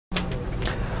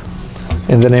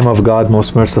In the name of God,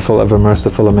 most merciful, ever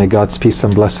merciful, and may God's peace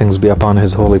and blessings be upon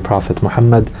His holy Prophet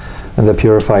Muhammad and the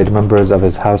purified members of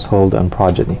his household and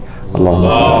progeny.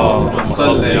 Allahumma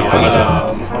salli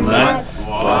ala Muhammad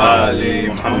wa ali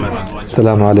Muhammad.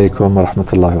 Assalamu alaikum wa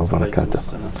rahmatullahi wa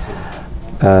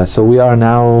barakatuh. So we are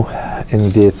now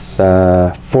in this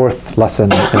fourth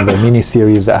lesson in the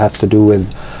mini-series that has to do with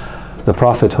the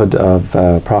prophethood of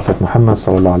Prophet Muhammad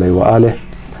sallallahu alaihi wa alihi.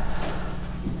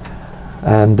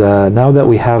 And now that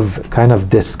we have kind of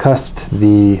discussed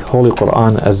the Holy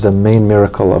Quran as the main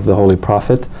miracle of the Holy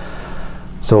Prophet,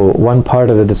 so one part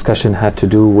of the discussion had to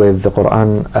do with the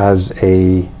Quran as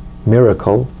a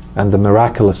miracle and the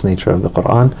miraculous nature of the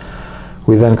Quran.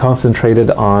 We then concentrated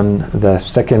on the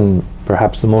second,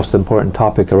 perhaps the most important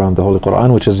topic around the Holy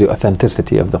Quran, which is the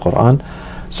authenticity of the Quran.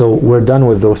 So we're done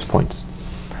with those points.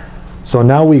 So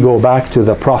now we go back to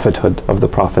the prophethood of the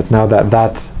Prophet. Now that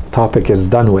that topic is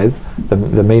done with,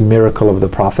 the main miracle of the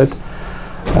Prophet,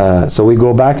 so we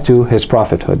go back to his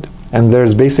prophethood. And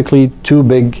there's basically two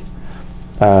big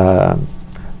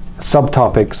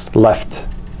subtopics left,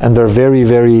 and they're very,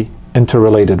 very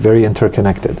interrelated, very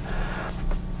interconnected.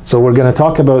 So we're going to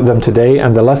talk about them today,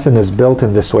 and the lesson is built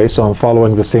in this way, so I'm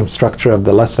following the same structure of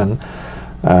the lesson.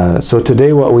 So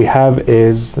today what we have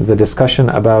is the discussion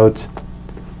about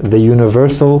the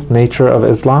universal nature of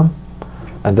Islam,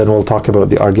 and then we'll talk about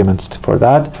the arguments for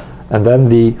that, and then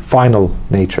the final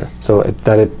nature, so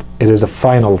it is a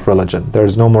final religion.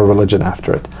 There's no more religion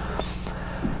after it.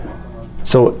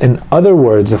 So in other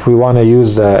words, if we want to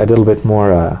use a little bit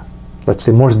more, let's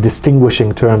say more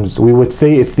distinguishing terms, we would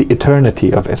say it's the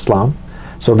eternity of Islam.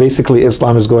 So basically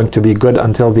Islam is going to be good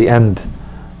until the end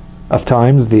of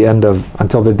times,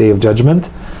 until the Day of Judgment.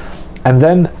 And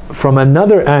then from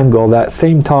another angle, that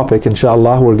same topic,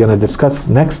 inshallah, we're going to discuss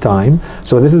next time.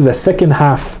 So this is the second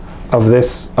half of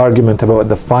this argument about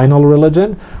the final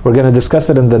religion. We're going to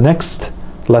discuss it in the next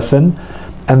lesson.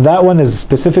 And that one is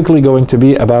specifically going to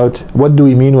be about what do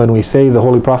we mean when we say the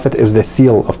Holy Prophet is the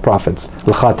seal of prophets,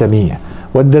 al-Khatamiyya.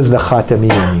 What does the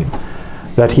Khatamiyya mean?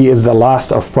 That he is the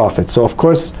last of prophets. So of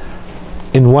course,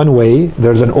 in one way,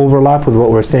 there's an overlap with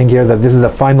what we're saying here, that this is a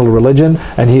final religion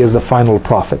and he is the final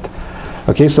prophet.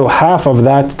 Okay, so half of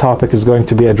that topic is going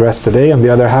to be addressed today, and the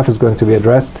other half is going to be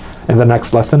addressed in the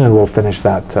next lesson, and we'll finish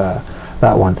that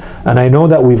one. And I know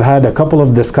that we've had a couple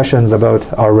of discussions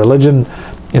about our religion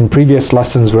in previous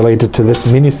lessons related to this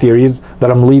mini-series that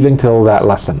I'm leaving till that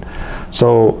lesson.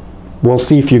 So we'll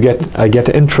see if I get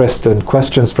interest and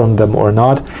questions from them or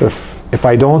not. If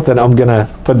I don't, then I'm gonna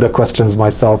put the questions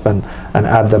myself and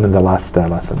add them in the last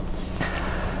lesson.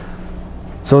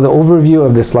 So the overview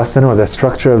of this lesson, or the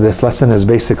structure of this lesson, is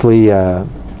basically a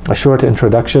short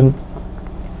introduction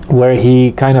where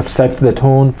he kind of sets the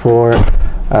tone for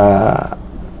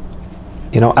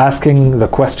asking the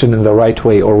question in the right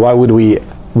way, or why would we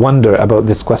wonder about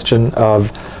this question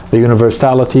of the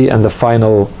universality and the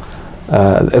final,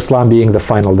 Islam being the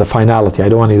finality. I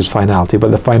don't want to use finality,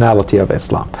 but the finality of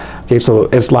Islam. Okay, so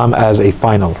Islam as a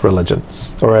final religion,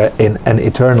 or an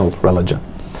eternal religion.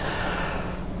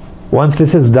 Once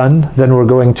this is done, then we're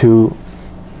going to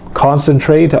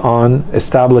concentrate on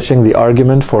establishing the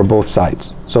argument for both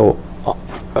sides. So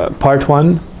part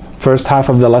one, first half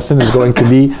of the lesson, is going to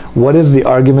be what is the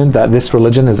argument that this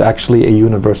religion is actually a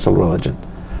universal religion.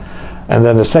 And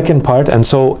then the second part, and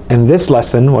so in this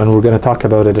lesson, when we're going to talk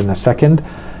about it in a second,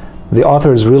 the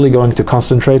author is really going to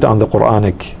concentrate on the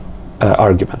Quranic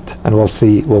argument, and we'll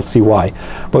see why.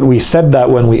 But we said that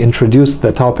when we introduced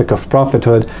the topic of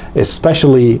prophethood,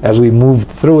 especially as we moved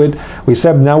through it, we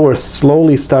said now we're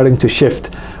slowly starting to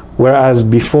shift, whereas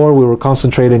before we were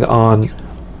concentrating on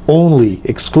only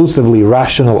exclusively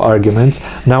rational arguments.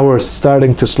 Now we're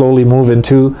starting to slowly move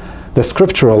into the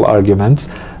scriptural arguments,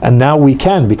 and now we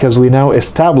can, because we now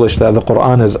establish that the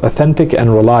Quran is authentic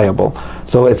and reliable.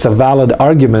 So it's a valid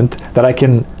argument that I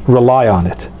can rely on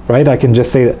it, right? I can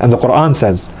just say, and the Quran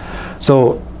says.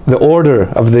 So the order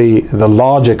of the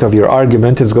logic of your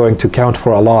argument is going to count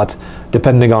for a lot,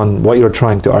 depending on what you're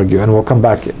trying to argue, and we'll come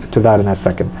back to that in a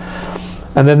second.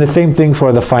 And then the same thing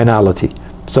for the finality.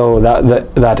 So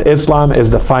that Islam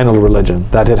is the final religion,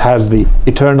 that it has the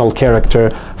eternal character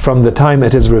from the time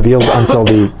it is revealed until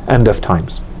the end of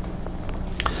times.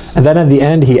 And then at the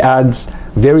end he adds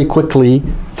very quickly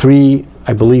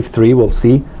I believe three, we'll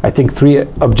see, I think three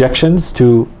objections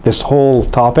to this whole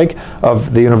topic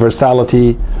of the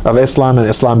universality of Islam and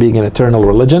Islam being an eternal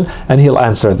religion, and he'll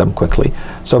answer them quickly.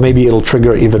 So maybe it'll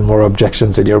trigger even more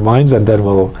objections in your minds, and then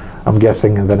I'm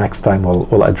guessing the next time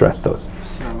we'll address those.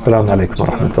 Assalamu alaikum wa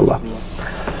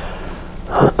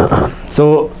rahmatullah.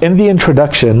 So in the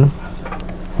introduction,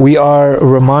 we are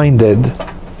reminded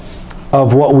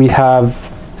of what we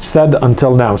have said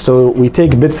until now. So we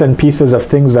take bits and pieces of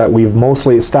things that we've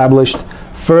mostly established,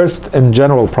 first in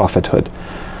general prophethood,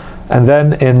 and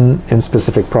then in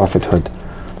specific prophethood.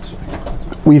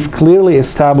 We've clearly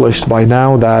established by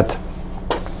now that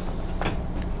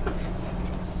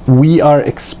we are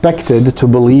expected to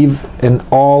believe in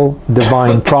all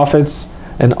divine prophets,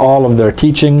 in all of their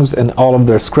teachings, in all of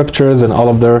their scriptures, in all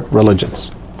of their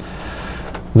religions.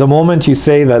 The moment you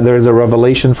say that there is a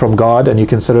revelation from God and you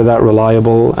consider that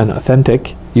reliable and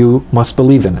authentic, you must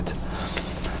believe in it.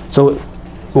 So,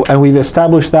 and we've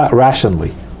established that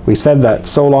rationally. We said that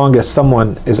so long as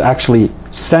someone is actually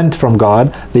sent from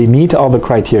God, they meet all the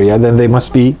criteria, then they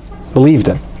must be believed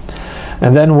in.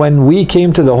 And then when we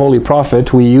came to the Holy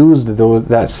Prophet, we used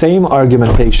that same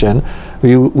argumentation,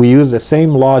 we used the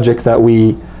same logic that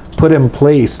we put in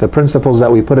place, the principles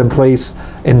that we put in place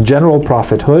in general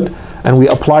prophethood, and we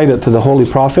applied it to the Holy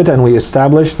Prophet, and we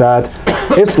established that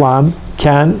Islam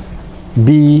can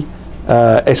be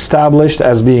established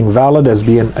as being valid, as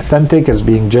being authentic, as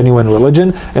being genuine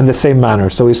religion in the same manner.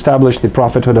 So we established the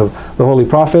prophethood of the Holy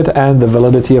Prophet and the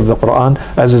validity of the Quran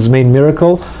as his main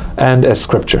miracle and as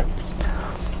scripture.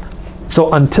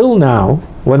 So until now,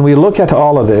 when we look at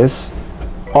all of this,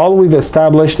 all we've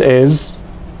established is,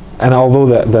 and although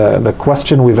the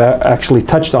question we've actually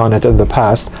touched on it in the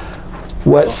past,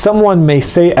 what someone may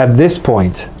say at this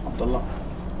point,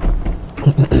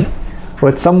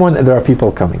 what someone, there are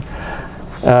people coming,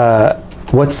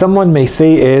 what someone may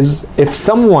say is, if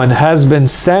someone has been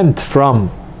sent from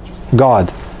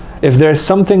God, if there's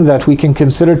something that we can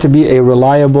consider to be a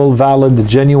reliable, valid,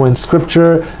 genuine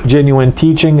scripture, genuine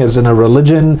teaching as in a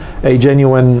religion, a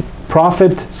genuine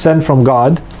prophet sent from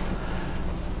God,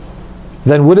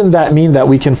 then wouldn't that mean that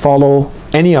we can follow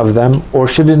any of them, or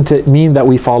shouldn't it mean that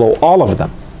we follow all of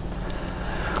them?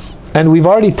 And we've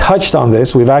already touched on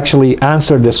this. We've actually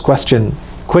answered this question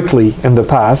quickly in the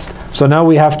past. So now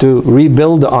we have to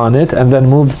rebuild on it and then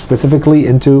move specifically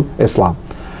into Islam.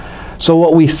 So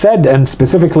what we said, and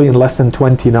specifically in lesson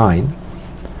 29,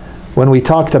 when we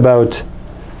talked about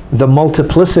the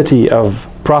multiplicity of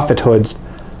prophethoods,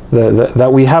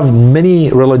 that we have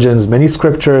many religions, many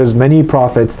scriptures, many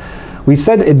prophets, we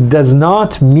said it does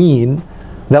not mean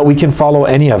that we can follow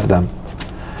any of them.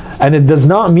 And it does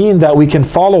not mean that we can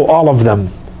follow all of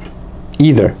them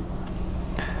either.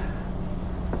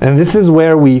 And this is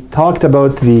where we talked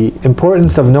about the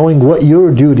importance of knowing what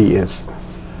your duty is.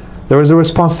 There is a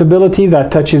responsibility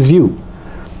that touches you.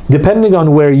 Depending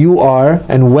on where you are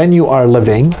and when you are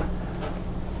living,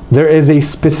 there is a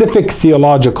specific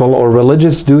theological or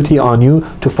religious duty on you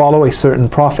to follow a certain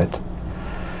prophet.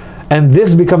 And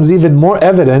this becomes even more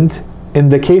evident in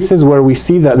the cases where we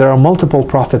see that there are multiple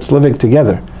prophets living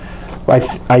together.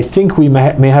 I think we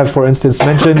may have, for instance,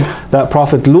 mentioned that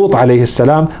Prophet Lut alayhi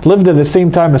salam lived at the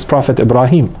same time as Prophet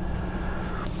Ibrahim.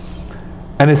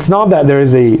 And it's not that there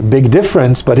is a big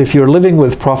difference, but if you're living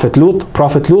with Prophet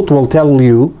Lut will tell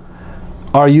you,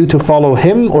 are you to follow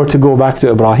him or to go back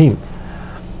to Ibrahim?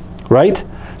 Right?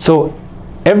 So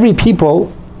every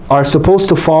people are supposed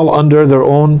to fall under their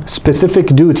own specific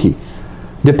duty,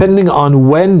 depending on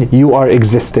when you are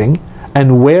existing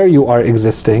and where you are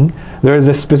existing. There is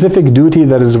a specific duty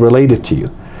that is related to you.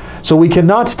 So we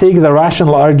cannot take the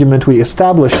rational argument we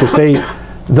established to say,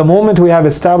 the moment we have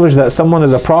established that someone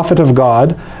is a prophet of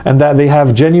God and that they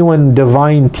have genuine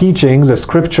divine teachings, a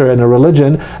scripture and a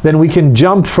religion, then we can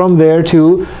jump from there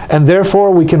to, and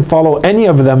therefore we can follow any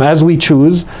of them as we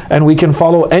choose, and we can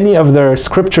follow any of their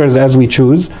scriptures as we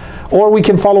choose, or we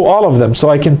can follow all of them. So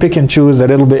I can pick and choose a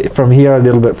little bit from here, a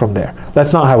little bit from there.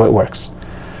 That's not how it works.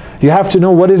 You have to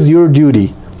know what is your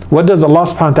duty. What does Allah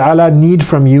subhanahu wa ta'ala need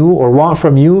from you or want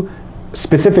from you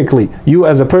specifically? You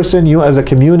as a person, you as a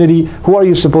community, who are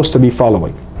you supposed to be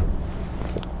following?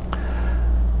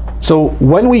 So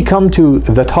when we come to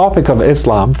the topic of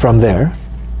Islam from there,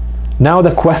 now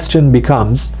the question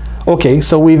becomes, okay,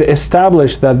 so we've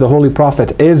established that the Holy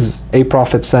Prophet is a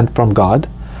prophet sent from God,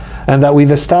 and that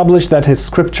we've established that his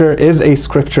scripture is a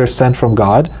scripture sent from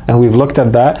God, and we've looked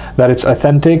at that it's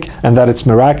authentic, and that it's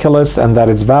miraculous, and that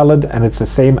it's valid, and it's the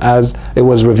same as it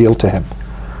was revealed to him.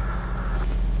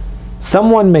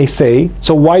 Someone may say,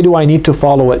 so why do I need to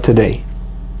follow it today?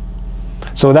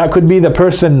 So that could be the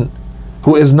person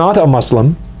who is not a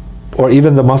Muslim, or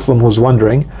even the Muslim who's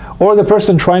wondering, or the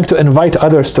person trying to invite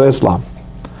others to Islam.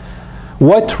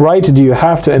 What right do you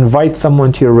have to invite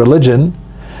someone to your religion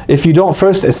if you don't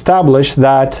first establish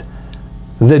that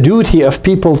the duty of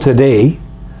people today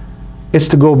is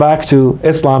to go back to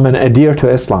Islam and adhere to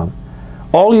Islam?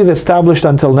 All you've established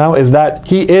until now is that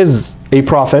he is a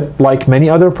prophet like many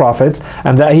other prophets,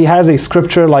 and that he has a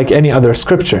scripture like any other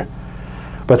scripture.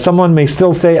 But someone may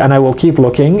still say, and I will keep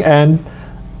looking, and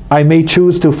I may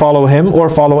choose to follow him or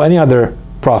follow any other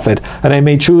prophet. And I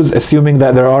may choose, assuming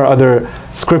that there are other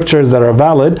scriptures that are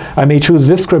valid, I may choose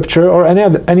this scripture or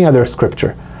any other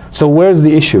scripture. So where's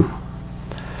the issue?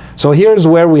 So here's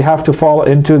where we have to fall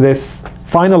into this,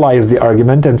 finalize the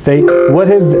argument and say, what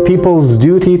is people's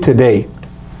duty today?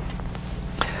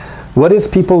 What is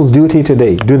people's duty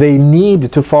today? Do they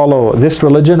need to follow this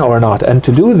religion or not? And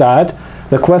to do that,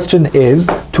 the question is,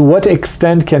 to what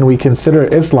extent can we consider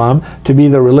Islam to be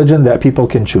the religion that people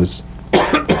can choose?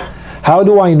 How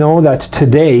do I know that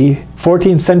today,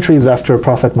 14 centuries after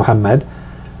Prophet Muhammad,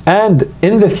 and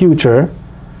in the future,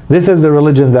 this is the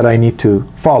religion that I need to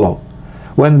follow?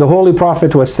 When the Holy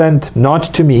Prophet was sent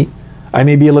not to me, I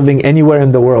may be living anywhere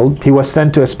in the world, he was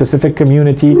sent to a specific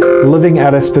community, living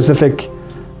at a specific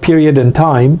period in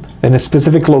time, in a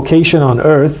specific location on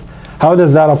earth. How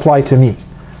does that apply to me?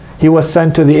 He was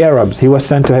sent to the Arabs, he was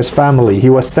sent to his family, he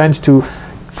was sent to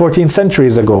 14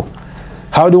 centuries ago.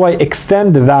 How do I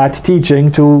extend that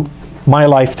teaching to my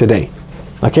life today?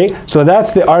 Okay, so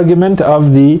that's the argument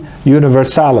of the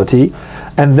universality.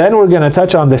 And then we're going to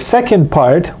touch on the second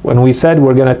part. When we said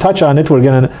we're going to touch on it,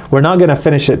 we're not going to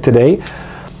finish it today.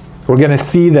 We're going to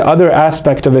see the other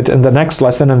aspect of it in the next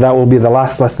lesson, and that will be the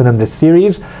last lesson in this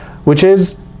series, which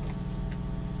is,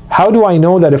 how do I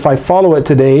know that if I follow it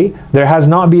today, there has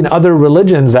not been other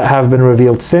religions that have been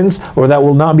revealed since, or that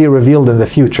will not be revealed in the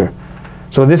future?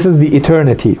 So this is the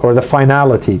eternity, or the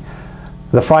finality,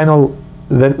 the final,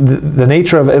 the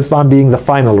nature of Islam being the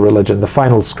final religion, the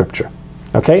final scripture.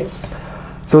 Okay?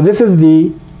 So this is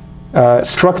the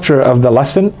structure of the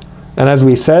lesson. And as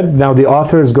we said, now the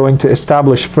author is going to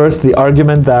establish first the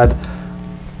argument that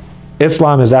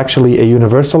Islam is actually a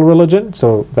universal religion.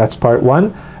 So that's part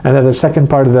one. And then the second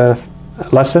part of the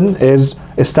lesson is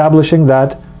establishing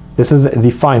that this is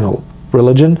the final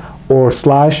religion, or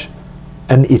slash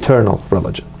an eternal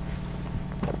religion.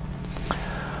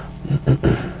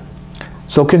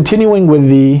 So continuing with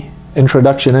the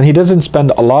introduction, and he doesn't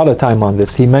spend a lot of time on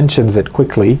this, he mentions it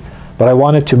quickly, but I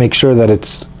wanted to make sure that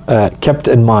it's kept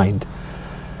in mind.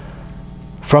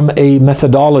 From a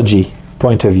methodology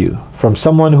point of view, from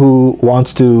someone who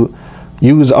wants to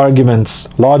use arguments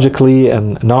logically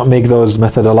and not make those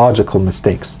methodological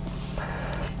mistakes,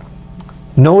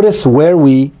 notice where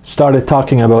we started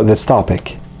talking about this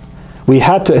topic. We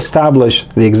had to establish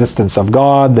the existence of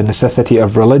God, the necessity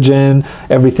of religion,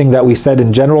 everything that we said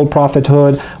in general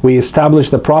prophethood. We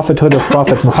established the prophethood of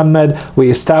Prophet Muhammad. We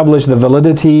established the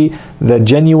validity, the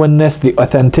genuineness, the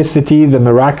authenticity, the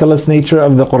miraculous nature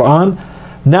of the Quran.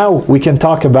 Now we can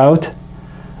talk about,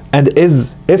 and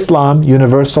is Islam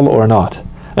universal or not?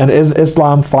 And is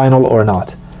Islam final or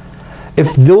not?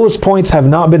 If those points have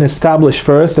not been established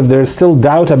first, if there is still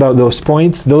doubt about those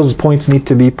points need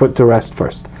to be put to rest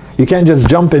first. You can't just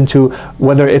jump into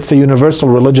whether it's a universal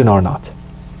religion or not.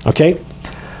 Okay?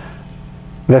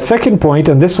 The second point,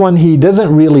 and this one he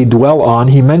doesn't really dwell on,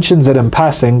 he mentions it in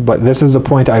passing, but this is a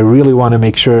point I really want to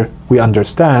make sure we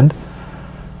understand.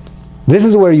 This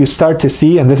is where you start to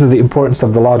see, and this is the importance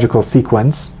of the logical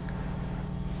sequence,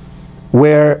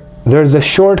 where there's a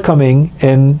shortcoming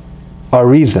in our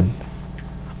reason.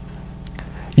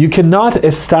 You cannot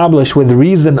establish with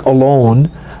reason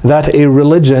alone that a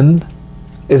religion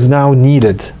is now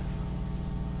needed.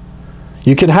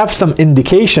 You can have some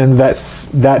indications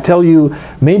that tell you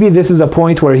maybe this is a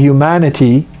point where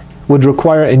humanity would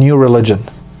require a new religion.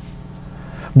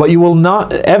 But you will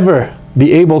not ever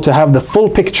be able to have the full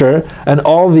picture and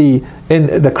all the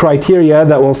criteria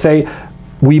that will say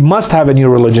we must have a new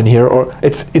religion here, or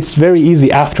it's very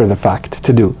easy after the fact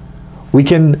to do. We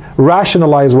can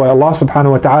rationalize why Allah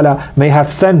subhanahu wa ta'ala may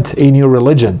have sent a new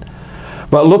religion.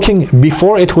 But looking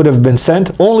before it would have been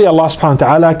sent, only Allah subhanahu wa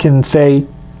ta'ala can say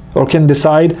or can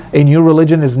decide a new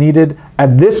religion is needed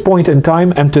at this point in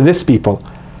time and to this people.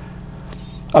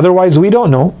 Otherwise, we don't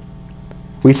know.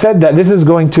 We said that this is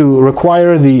going to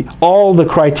require all the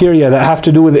criteria that have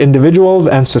to do with individuals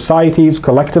and societies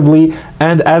collectively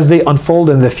and as they unfold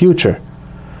in the future.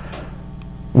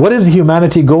 What is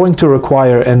humanity going to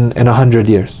require in 100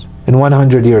 years, in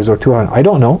 100 years or 200? I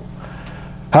don't know.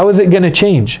 How is it going to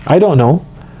change? I don't know.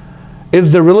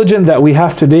 Is the religion that we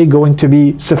have today going to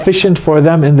be sufficient for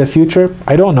them in the future?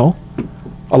 I don't know.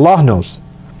 Allah knows.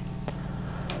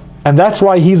 And that's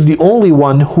why He's the only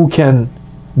one who can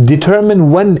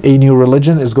determine when a new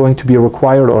religion is going to be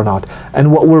required or not.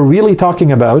 And what we're really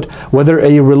talking about, whether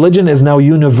a religion is now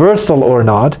universal or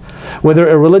not, whether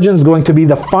a religion is going to be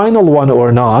the final one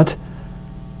or not,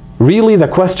 Really, the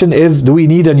question is, do we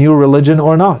need a new religion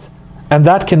or not? And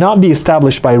that cannot be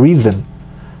established by reason.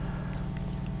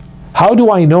 How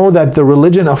do I know that the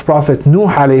religion of Prophet Nuh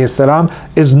alayhi salam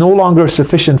is no longer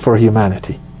sufficient for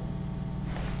humanity?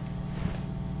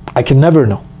 I can never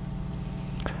know.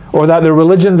 Or that the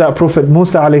religion that Prophet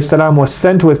Musa alayhi salam was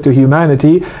sent with to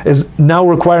humanity is now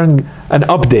requiring an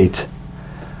update.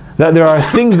 That there are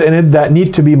things in it that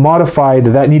need to be modified,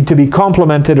 that need to be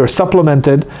complemented or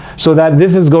supplemented, so that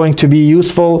this is going to be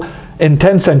useful in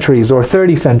 10 centuries or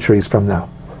 30 centuries from now.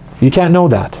 You can't know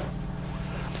that.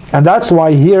 And that's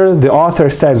why here the author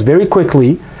says very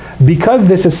quickly, because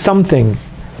this is something,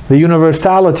 the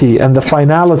universality and the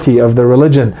finality of the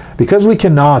religion, because we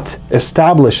cannot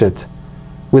establish it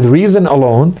with reason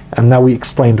alone, and now we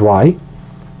explained why,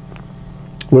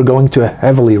 we're going to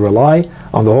heavily rely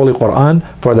on the Holy Quran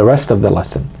for the rest of the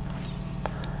lesson.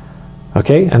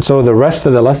 Okay, and so the rest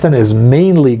of the lesson is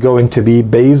mainly going to be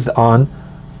based on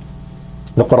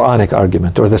the Quranic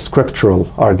argument or the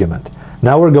scriptural argument.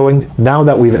 Now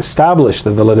that we've established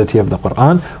the validity of the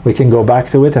Quran, we can go back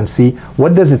to it and see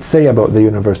what does it say about the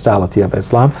universality of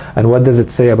Islam, and what does it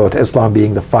say about Islam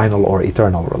being the final or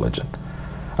eternal religion.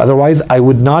 Otherwise, I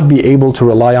would not be able to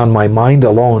rely on my mind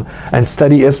alone and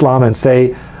study Islam and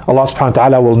say, Allah subhanahu wa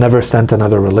ta'ala will never send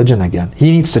another religion again.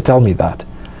 He needs to tell me that.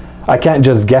 I can't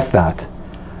just guess that.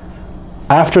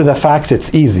 After the fact,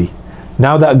 it's easy.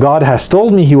 Now that God has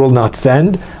told me He will not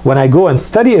send, when I go and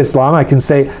study Islam, I can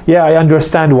say, yeah, I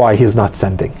understand why He's not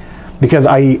sending. Because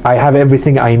I have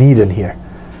everything I need in here.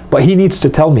 But He needs to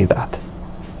tell me that.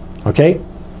 Okay?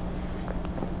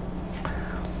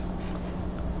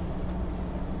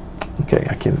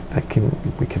 Okay,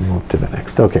 we can move to the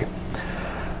next. Okay.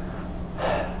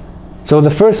 So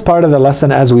the first part of the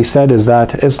lesson, as we said, is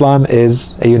that Islam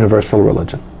is a universal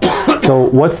religion. So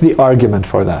what's the argument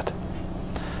for that?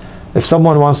 If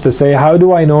someone wants to say, how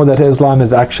do I know that Islam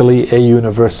is actually a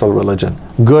universal religion?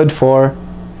 Good for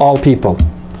all people.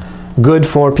 Good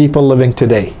for people living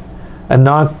today. And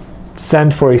not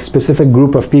sent for a specific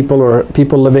group of people or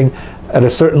people living at a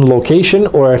certain location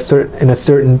or in a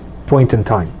certain point in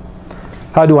time.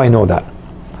 How do I know that?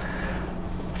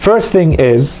 First thing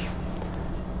is,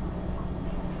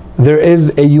 there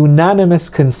is a unanimous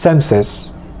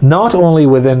consensus, not only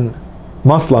within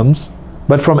Muslims,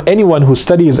 but from anyone who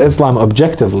studies Islam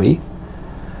objectively,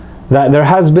 that there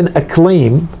has been a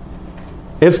claim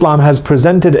Islam has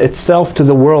presented itself to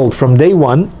the world from day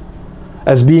one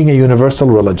as being a universal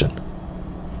religion.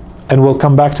 And we'll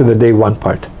come back to the day one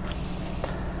part.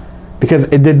 Because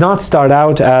it did not start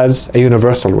out as a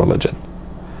universal religion.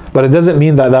 But it doesn't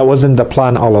mean that that wasn't the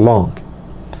plan all along.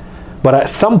 But at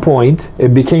some point,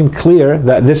 it became clear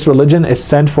that this religion is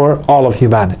sent for all of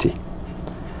humanity.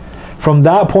 From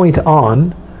that point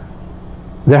on,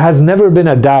 there has never been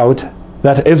a doubt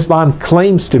that Islam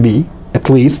claims to be, at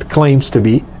least claims to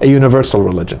be, a universal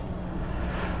religion.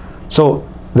 So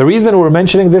the reason we're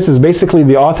mentioning this is basically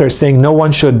the author saying no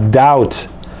one should doubt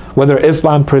whether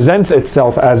Islam presents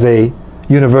itself as a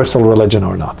universal religion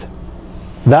or not.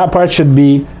 That part should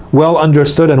be well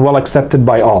understood and well accepted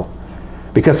by all.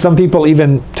 Because some people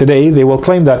even today, they will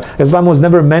claim that Islam was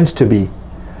never meant to be.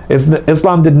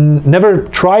 Islam never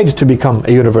tried to become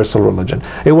a universal religion.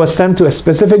 It was sent to a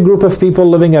specific group of people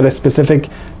living at a specific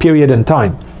period in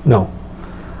time. No.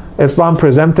 Islam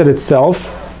presented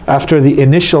itself after the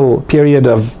initial period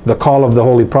of the call of the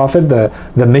Holy Prophet,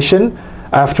 the mission,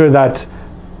 after that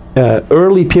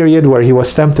early period where he was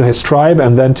sent to his tribe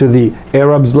and then to the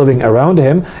Arabs living around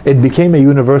him, it became a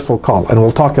universal call. And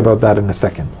we'll talk about that in a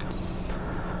second,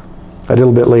 a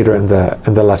little bit later in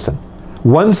the lesson.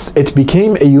 Once it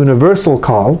became a universal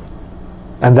call,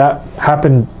 and that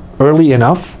happened early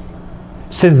enough,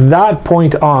 since that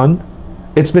point on,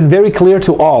 it's been very clear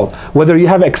to all, whether you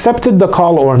have accepted the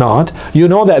call or not, you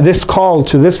know that this call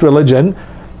to this religion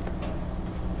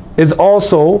is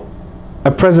also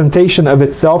a presentation of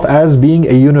itself as being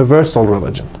a universal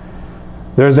religion.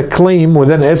 There's a claim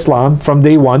within Islam from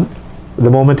day one, the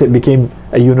moment it became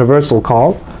a universal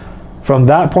call. From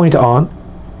that point on,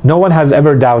 no one has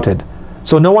ever doubted.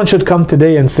 So no one should come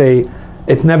today and say,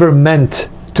 it never meant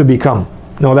to become.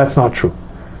 No, that's not true.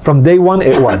 From day one,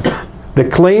 it was. The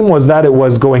claim was that it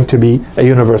was going to be a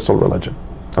universal religion.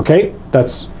 Okay?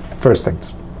 That's first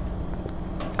things.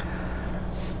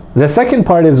 The second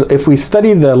part is, if we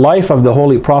study the life of the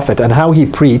Holy Prophet and how he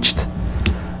preached,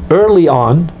 early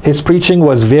on, his preaching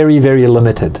was very, very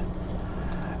limited.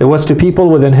 It was to people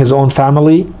within his own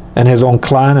family and his own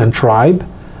clan and tribe,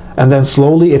 and then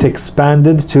slowly it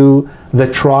expanded to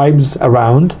the tribes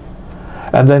around,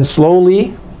 and then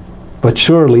slowly but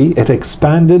surely it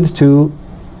expanded to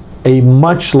a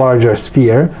much larger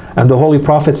sphere, and the Holy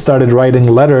Prophet started writing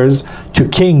letters to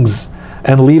kings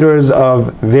and leaders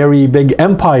of very big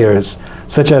empires,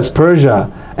 such as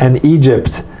Persia and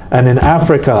Egypt, and in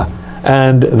Africa,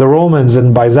 and the Romans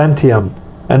in Byzantium,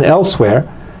 and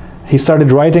elsewhere. He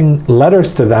started writing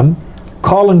letters to them,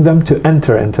 calling them to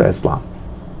enter into Islam.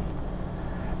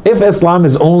 If Islam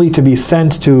is only to be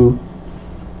sent to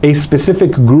a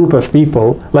specific group of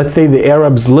people, let's say the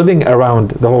Arabs living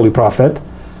around the Holy Prophet,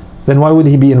 then why would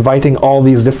he be inviting all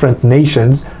these different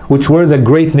nations, which were the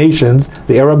great nations?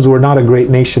 The Arabs were not a great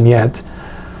nation yet.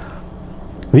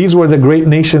 These were the great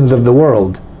nations of the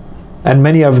world, and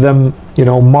many of them,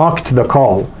 mocked the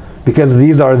call, because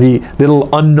these are the little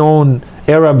unknown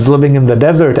Arabs living in the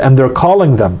desert, and they're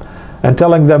calling them and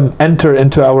telling them, enter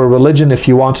into our religion if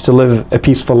you want to live a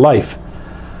peaceful life.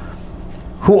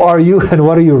 Who are you and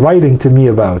what are you writing to me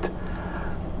about?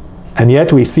 And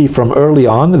yet we see from early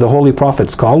on the Holy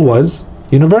Prophet's call was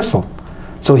universal.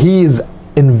 So he's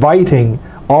inviting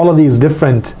all of these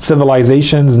different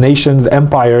civilizations, nations,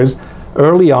 empires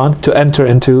early on to enter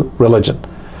into religion.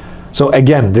 So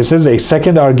again, this is a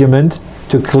second argument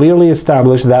to clearly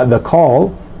establish that the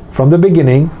call from the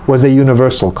beginning was a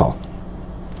universal call.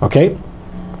 Okay?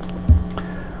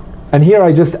 And here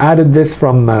I just added this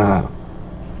from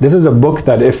this is a book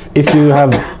that if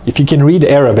you can read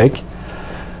Arabic,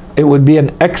 it would be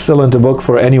an excellent book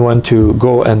for anyone to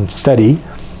go and study.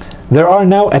 There are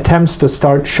now attempts to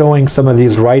start showing some of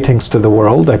these writings to the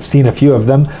world. I've seen a few of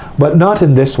them, but not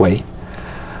in this way.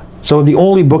 So the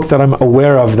only book that I'm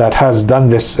aware of that has done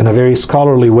this in a very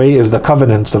scholarly way is The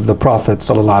Covenants of the Prophet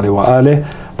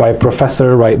ﷺ by a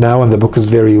professor right now, and the book is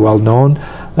very well known,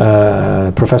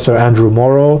 Professor Andrew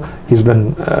Morrow. He's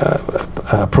been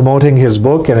promoting his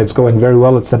book, and it's going very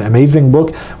well. It's an amazing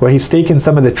book where he's taken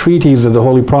some of the treaties of the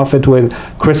Holy Prophet with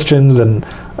Christians and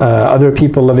other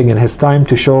people living in his time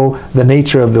to show the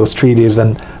nature of those treaties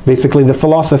and basically the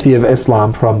philosophy of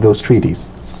Islam from those treaties.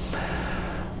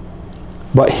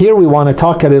 But here we want to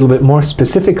talk a little bit more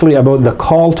specifically about the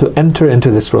call to enter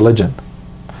into this religion.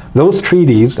 Those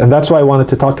treaties, and that's why I wanted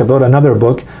to talk about another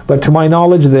book, but to my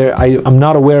knowledge I'm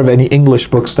not aware of any English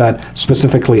books that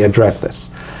specifically address this.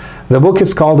 The book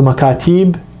is called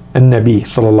Makatib al-Nabi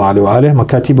sallallahu alayhi wa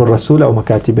Makatib al-Rasul or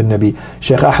Makatib al-Nabi,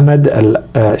 Sheikh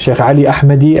Ali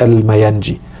Ahmadi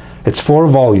al-Mayanji. It's 4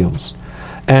 volumes.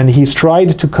 And he's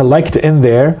tried to collect in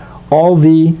there all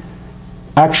the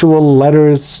actual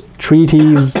letters,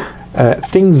 treaties,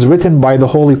 things written by the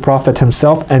Holy Prophet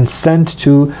himself and sent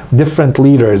to different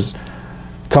leaders,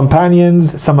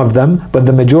 companions, some of them, but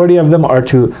the majority of them are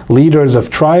to leaders of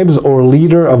tribes or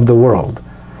leader of the world.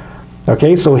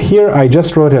 Okay, so here I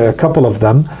just wrote a couple of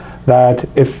them, that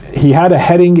if he had a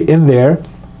heading in there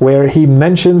where he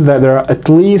mentions that there are at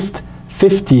least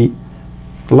 50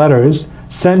 letters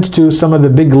sent to some of the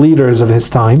big leaders of his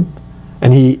time,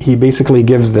 and he basically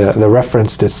gives the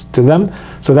reference to them,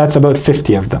 so that's about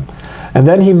 50 of them. And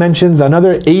then he mentions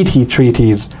another 80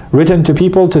 treaties written to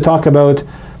people to talk about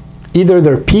either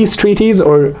their peace treaties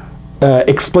or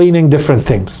explaining different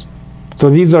things. So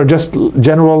these are just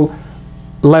general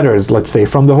letters, let's say,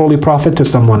 from the Holy Prophet to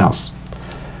someone else.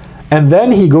 And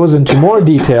then he goes into more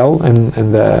detail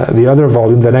in the other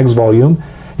volume, the next volume.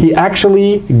 He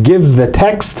actually gives the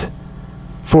text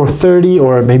for 30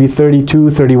 or maybe 32,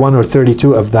 31 or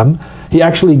 32 of them. He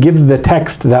actually gives the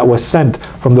text that was sent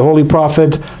from the Holy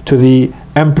Prophet to the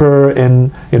emperor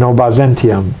in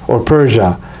Byzantium or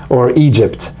Persia or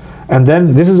Egypt. And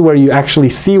then this is where you actually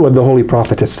see what the Holy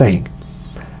Prophet is saying.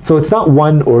 So it's not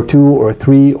 1 or 2 or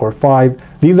 3 or 5.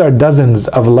 These are dozens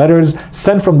of letters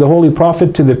sent from the Holy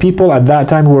Prophet to the people at that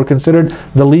time who were considered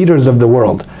the leaders of the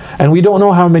world. And we don't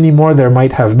know how many more there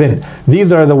might have been.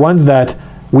 These are the ones that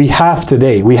we have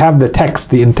today. We have the text,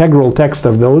 the integral text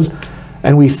of those,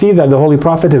 and we see that the Holy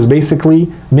Prophet is basically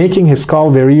making his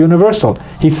call very universal.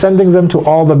 He's sending them to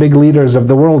all the big leaders of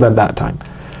the world at that time.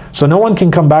 So no one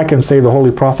can come back and say the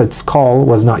Holy Prophet's call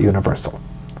was not universal.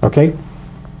 Okay?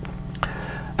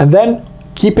 And then,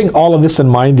 keeping all of this in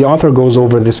mind, the author goes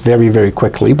over this very, very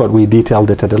quickly, but we detailed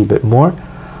it a little bit more.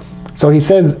 So he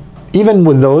says, even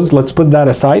with those, let's put that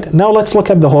aside. Now let's look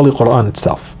at the Holy Quran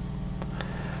itself.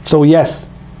 So yes,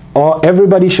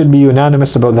 everybody should be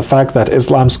unanimous about the fact that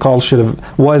Islam's call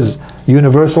was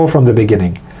universal from the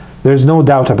beginning. There's no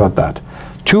doubt about that.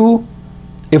 2,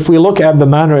 if we look at the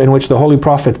manner in which the Holy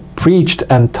Prophet preached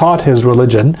and taught his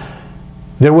religion,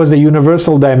 there was a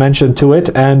universal dimension to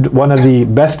it, and one of the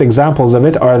best examples of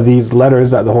it are these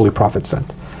letters that the Holy Prophet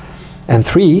sent. And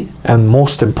 3, and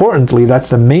most importantly, that's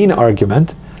the main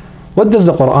argument, what does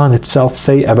the Quran itself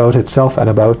say about itself and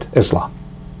about Islam?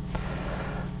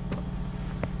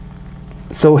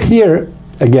 So here,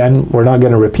 again, we're not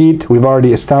going to repeat. We've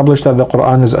already established that the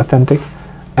Quran is authentic.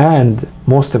 And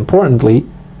most importantly,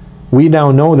 we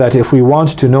now know that if we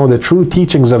want to know the true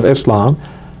teachings of Islam,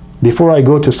 before I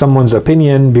go to someone's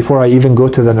opinion, before I even go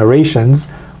to the narrations,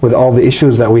 with all the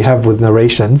issues that we have with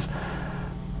narrations,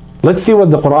 let's see what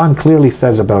the Quran clearly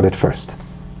says about it first.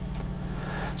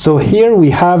 So here we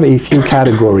have a few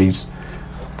categories.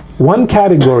 One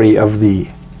category of the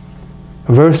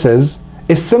verses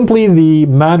is simply the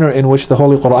manner in which the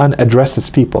Holy Quran addresses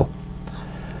people.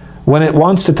 When it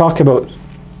wants to talk about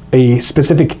a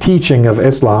specific teaching of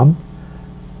Islam,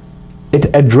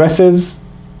 it addresses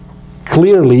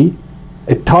clearly,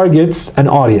 it targets an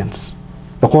audience.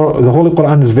 The Holy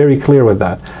Quran is very clear with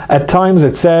that. At times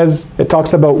it says, it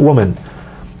talks about women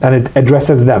and it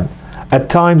addresses them. At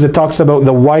times it talks about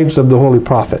the wives of the Holy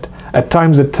Prophet. At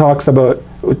times it talks about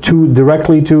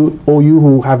directly to, O you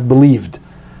who have believed.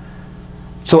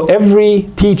 So every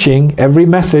teaching, every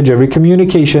message, every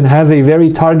communication has a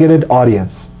very targeted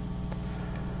audience.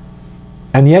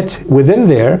 And yet within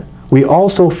there, we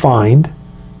also find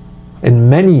in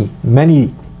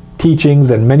many teachings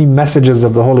and many messages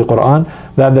of the Holy Quran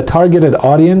that the targeted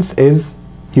audience is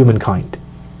humankind.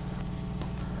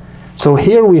 So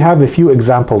here we have a few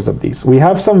examples of these. We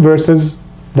have some verses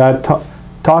that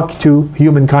talk to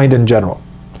humankind in general.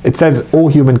 It says, O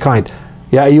humankind,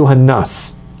 Ya ayyuhan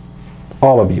nas,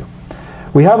 all of you.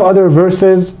 We have other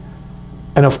verses,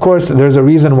 and of course there's a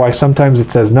reason why sometimes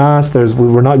it says nas.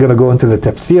 We're not going to go into the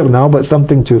tafsir now, but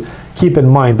something to keep in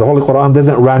mind. The Holy Quran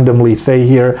doesn't randomly say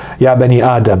here, Ya bani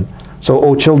Adam, so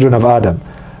O children of Adam.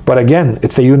 But again,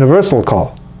 it's a universal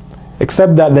call,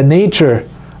 except that the nature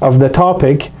of the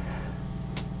topic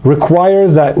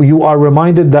requires that you are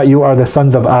reminded that you are the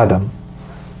sons of Adam,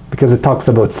 because it talks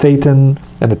about Satan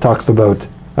and it talks about,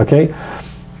 okay?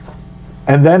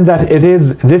 And then that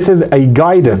this is a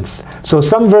guidance. So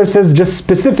some verses just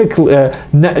specifically,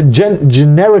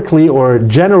 generically or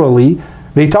generally,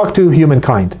 they talk to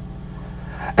humankind.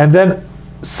 And then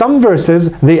some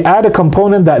verses, they add a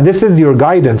component that this is your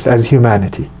guidance as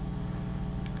humanity.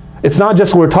 It's not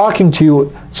just we're talking to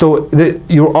you, so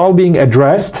you're all being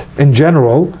addressed in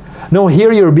general. No,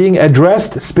 here you're being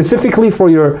addressed specifically for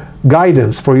your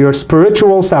guidance, for your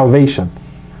spiritual salvation.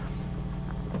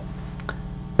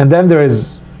 And then there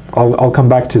is, I'll come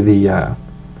back to the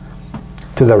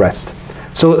rest.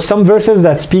 So some verses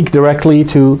that speak directly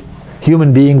to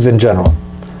human beings in general.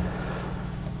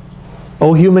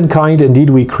 O humankind, indeed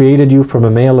we created you from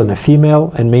a male and a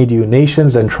female and made you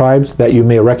nations and tribes that you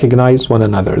may recognize one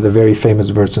another. The very famous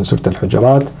verse in Surah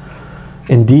Al-Hujurat.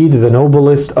 Indeed, the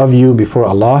noblest of you before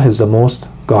Allah is the most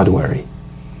God-wary.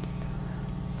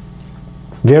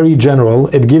 Very general.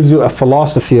 It gives you a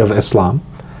philosophy of Islam.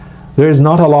 There is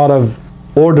not a lot of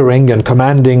ordering and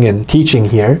commanding and teaching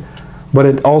here, but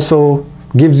it also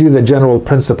gives you the general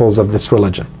principles of this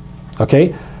religion.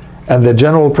 Okay? And the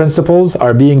general principles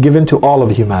are being given to all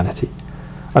of humanity.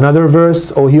 Another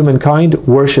verse, O humankind,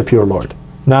 worship your Lord.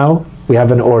 Now we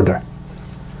have an order.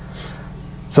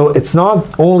 So it's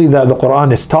not only that the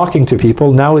Quran is talking to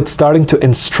people, now it's starting to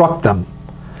instruct them.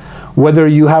 Whether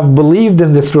you have believed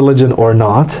in this religion or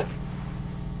not,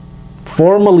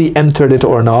 formally entered it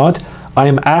or not, I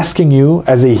am asking you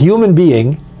as a human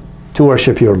being to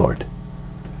worship your Lord.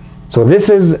 So this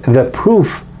is the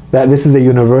proof that this is a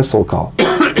universal call.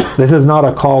 This is not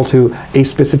a call to a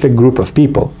specific group of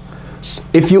people.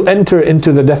 If you enter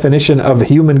into the definition of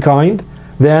humankind,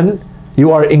 then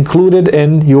you are included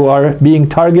in, you are being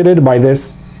targeted by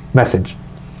this message.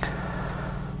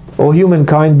 O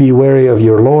humankind, be wary of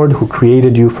your Lord who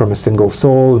created you from a single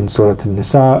soul in Surah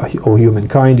An-Nisa. O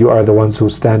humankind, you are the ones who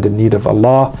stand in need of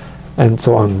Allah, and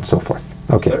so on and so forth.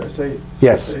 Okay.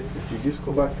 Yes. If you just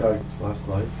go back to this last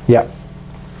slide. Yeah.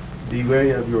 Be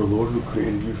wary of your Lord who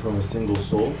created you from a single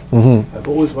soul. I've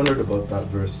always wondered about that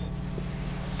verse.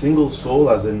 Single soul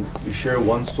as in we share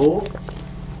one soul,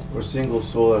 or single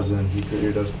soul as in he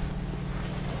created us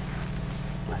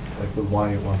like with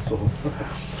one soul?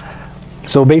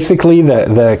 So basically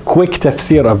the quick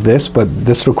tafsir of this, but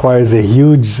this requires a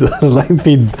huge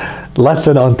lengthy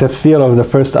lesson on tafsir of the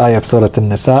first ayah of Surah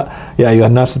An-Nisa. Ya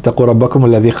ayyuhan nas ittaqu rabbakum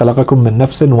alladhi khalaqakum min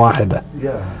nafsin wahida.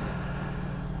 Yeah.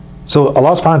 So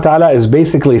Allah subhanahu wa ta'ala is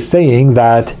basically saying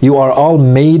that you are all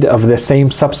made of the same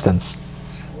substance.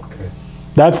 Okay.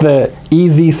 That's the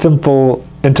easy, simple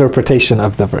interpretation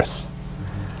of the verse.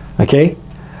 Okay?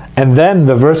 And then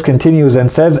the verse continues and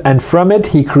says, and from it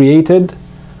he created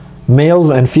males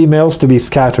and females to be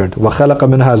scattered. وَخَلَقَ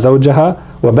مِنْهَا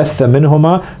زَوْجَهَا وَبَثَّ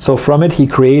مِنْهُمَا. So from it he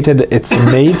created its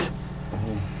mate.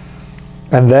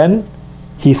 And then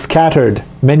he scattered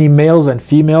many males and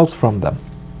females from them.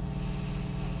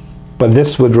 But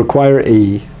this would require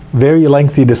a very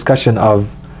lengthy discussion of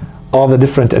all the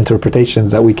different interpretations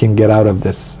that we can get out of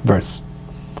this verse.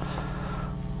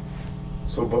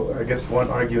 So, but I guess one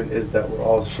argument is that we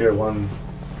all share one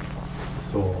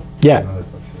soul. Yeah.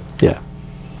 Yeah.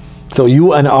 So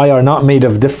you and I are not made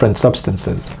of different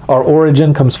substances. Our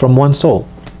origin comes from one soul,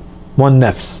 one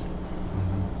nafs.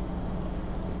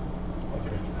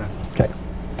 Okay.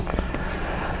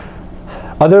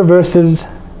 Other verses,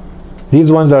 these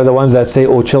ones are the ones that say,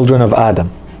 O children of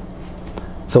Adam.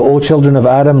 So, O children of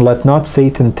Adam, let not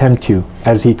Satan tempt you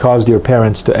as he caused your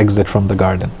parents to exit from the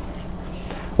garden.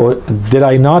 Or did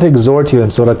I not exhort you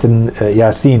in Surah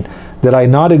Yasin, did I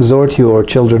not exhort you, O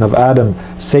children of Adam,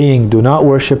 saying, do not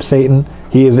worship Satan,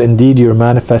 he is indeed your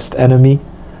manifest enemy.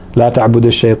 لا تعبدوا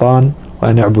الشيطان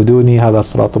وأن اعبدوني هذا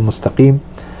صراط مستقيم.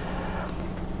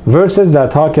 Verses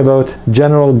that talk about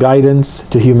general guidance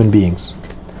to human beings.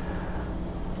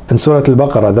 In Surah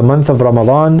Al-Baqarah, the month of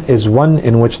Ramadan is one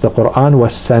in which the Quran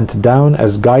was sent down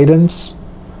as guidance,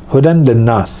 hudan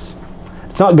lin-nas.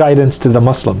 It's not guidance to the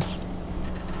Muslims,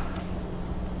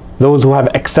 those who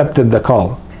have accepted the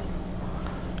call.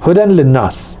 Hudan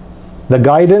lin-nas. The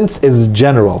guidance is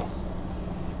general.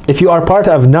 If you are part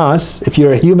of Nas, if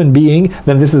you're a human being,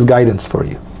 then this is guidance for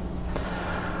you.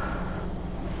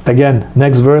 Again,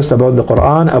 next verse about the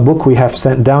Quran, a book we have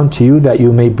sent down to you that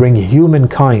you may bring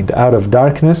humankind out of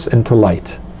darkness into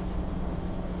light.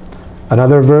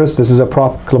 Another verse, this is a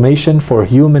proclamation for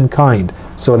humankind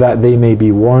so that they may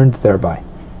be warned thereby.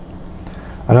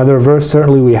 Another verse,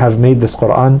 certainly we have made this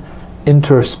Quran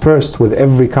interspersed with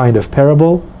every kind of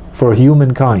parable for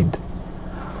humankind.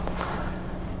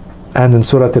 And in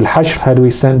Surah Al-Hashr, had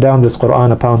we sent down this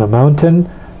Quran upon a mountain,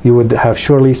 you would have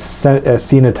surely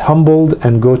seen it humbled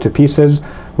and go to pieces.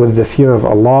 With the fear of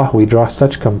Allah, we draw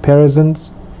such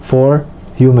comparisons for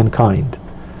humankind.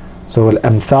 So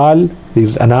al-amthal,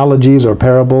 these analogies or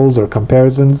parables or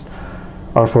comparisons,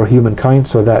 are for humankind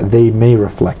so that they may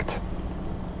reflect.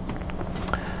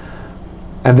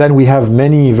 And then we have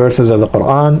many verses of the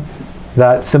Quran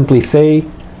that simply say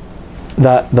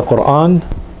that the Quran,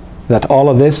 that all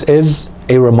of this is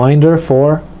a reminder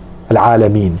for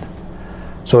al-alameen.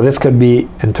 So this could be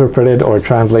interpreted or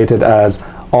translated as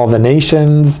all the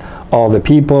nations, all the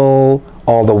people,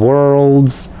 all the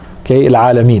worlds, okay,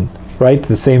 al-alameen, right?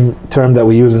 The same term that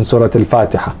we use in Surah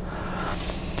Al-Fatiha.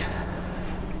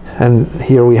 And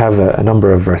here we have a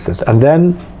number of verses. And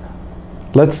then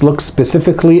let's look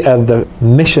specifically at the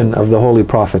mission of the Holy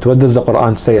Prophet. What does the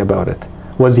Quran say about it?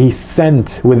 Was he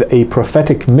sent with a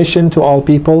prophetic mission to all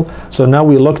people? So now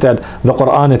we looked at the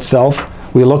Quran itself.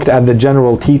 We looked at the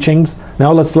general teachings.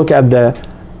 Now let's look at the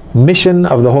mission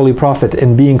of the Holy Prophet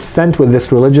in being sent with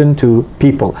this religion to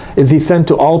people. Is he sent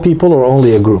to all people or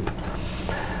only a group?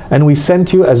 And we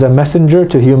sent you as a messenger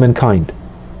to humankind.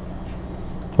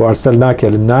 وَأَرْسَلْنَاكَ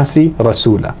لِلنَّاسِ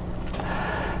رَسُولًا.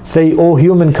 Say, O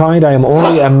humankind, I am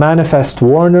only a manifest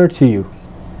warner to you.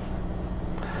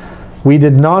 We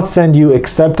did not send you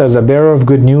except as a bearer of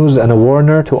good news and a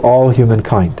warner to all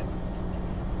humankind.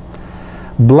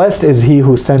 Blessed is he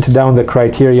who sent down the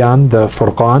criterion, the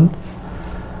Furqan,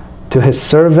 to his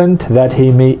servant that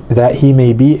he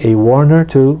may be a warner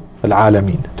to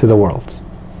al-alameen, to the worlds.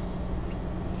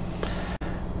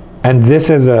 And this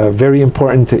is very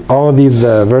important. All of these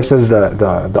verses,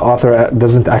 the author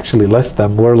doesn't actually list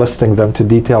them. We're listing them to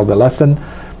detail the lesson.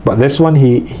 But this one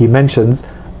he mentions,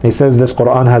 he says, this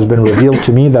Quran has been revealed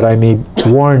to me that I may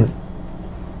warn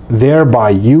thereby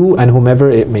you and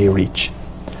whomever it may reach.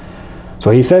 So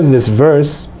he says this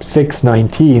verse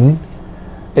 6:19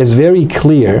 is very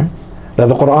clear that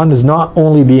the Quran is not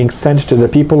only being sent to the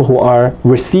people who are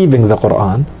receiving the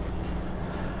Quran,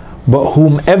 but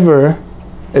whomever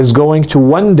is going to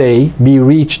one day be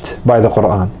reached by the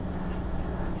Quran.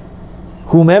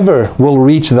 Whomever will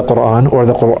reach the Quran or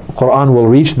the Quran will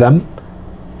reach them,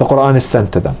 the Quran is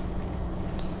sent to them.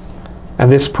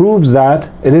 And this proves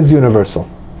that it is universal.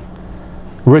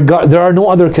 There are no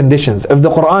other conditions. If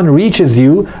the Quran reaches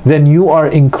you, then you are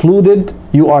included,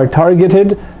 you are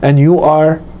targeted, and you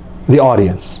are the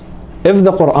audience. If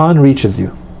the Quran reaches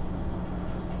you.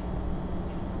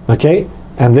 Okay?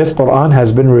 And this Quran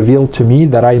has been revealed to me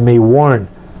that I may warn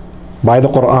by the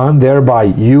Quran, thereby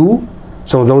you.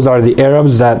 So those are the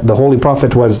Arabs that the Holy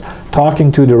Prophet was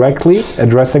talking to directly,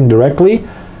 addressing directly,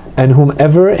 and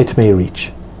whomever it may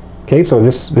reach. Okay, so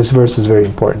this verse is very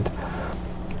important.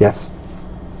 Yes?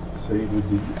 Say with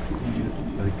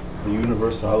the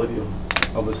universality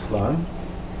of Islam,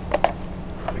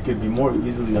 it could be more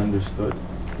easily understood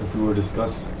if we were to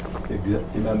discuss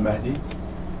Imam Mahdi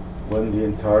when the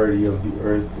entirety of the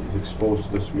earth is exposed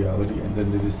to this reality and then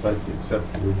they decide to accept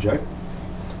or reject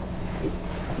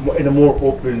in a more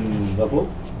open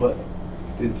level. But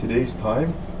in today's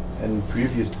time and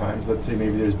previous times, let's say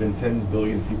maybe there's been 10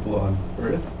 billion people on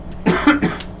earth,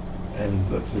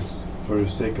 and let's just, for the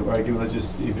sake of argument, let's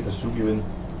just even assume even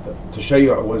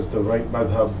Tashayyu' was the right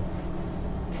madhab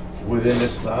within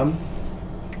Islam.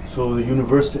 So the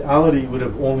universality would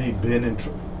have only been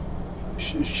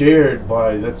shared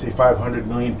by, let's say, 500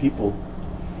 million people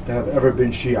that have ever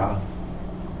been Shia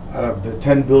out of the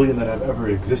 10 billion that have ever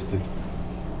existed.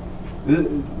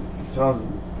 It sounds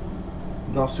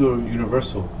not so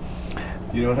universal.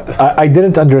 You know, I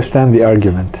didn't understand the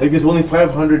argument. like there's only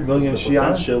 500 million The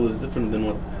Shias potential is different than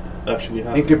what actually in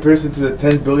happened. comparison to the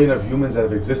 10 billion of humans that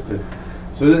have existed.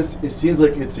 So this, it seems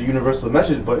like it's a universal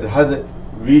message, but it hasn't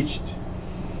reached.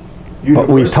 But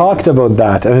we talked about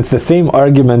that, and it's the same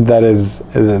argument that is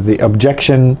the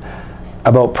objection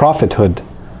about prophethood.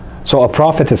 So a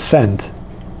prophet is sent,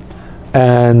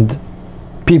 and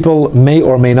people may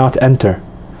or may not enter.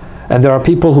 And there are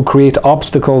people who create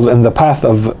obstacles in the path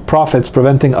of prophets,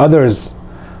 preventing others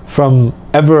from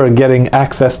ever getting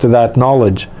access to that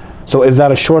knowledge. So is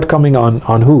that a shortcoming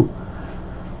on who?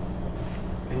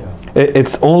 Yeah.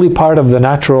 It's only part of the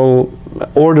natural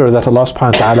order that Allah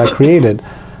subhanahu wa ta'ala created.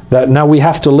 That now we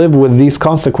have to live with these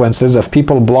consequences of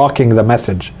people blocking the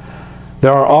message.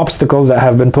 There are obstacles that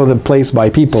have been put in place by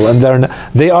people, and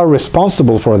they are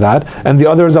responsible for that, and the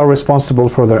others are responsible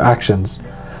for their actions.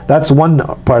 That's one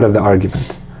part of the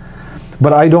argument.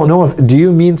 But I don't know do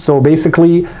you mean, so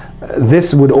basically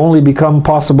this would only become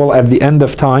possible at the end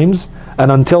of times,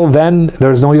 and until then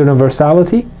there's no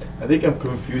universality? I think I'm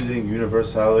confusing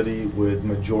universality with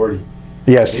majority.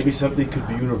 Yes. Maybe something could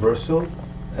be universal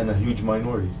and a huge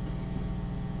minority.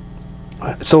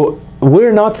 So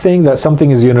we're not saying that something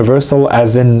is universal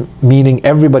as in meaning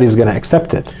everybody's going to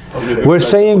accept it. Okay, We're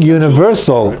saying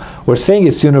universal. We're saying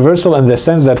it's universal in the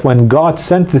sense that when God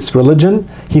sent this religion,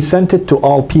 He sent it to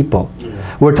all people.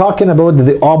 Yeah. We're talking about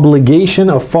the obligation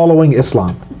of following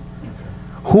Islam.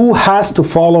 Who has to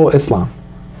follow Islam?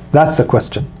 That's the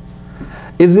question.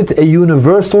 Is it a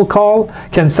universal call?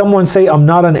 Can someone say, I'm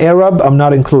not an Arab, I'm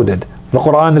not included? The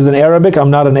Quran is in Arabic,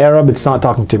 I'm not an Arab, it's not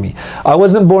talking to me. I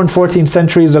wasn't born 14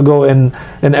 centuries ago in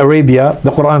Arabia,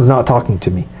 the Quran's not talking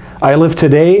to me. I live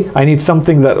today, I need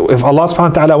something that, if Allah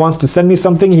subhanahu wa ta'ala wants to send me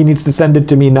something, He needs to send it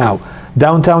to me now.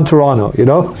 Downtown Toronto, you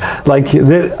know? Like,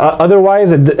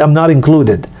 otherwise, I'm not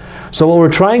included. So what we're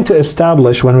trying to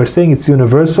establish when we're saying it's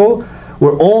universal,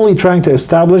 we're only trying to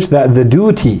establish that the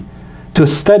duty to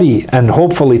study and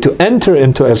hopefully to enter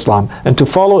into Islam and to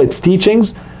follow its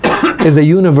teachings is a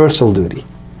universal duty.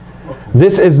 Okay.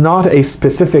 This is not a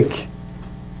specific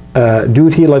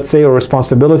duty, let's say, or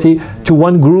responsibility to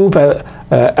one group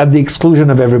at the exclusion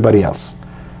of everybody else,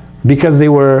 because they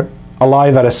were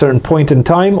alive at a certain point in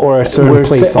time or a certain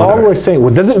place on earth. All we're saying,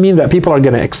 well, doesn't mean that people are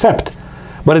going to accept,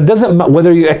 but it doesn't matter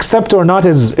whether you accept or not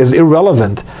is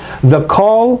irrelevant. The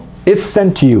call is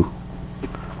sent to you.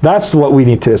 That's what we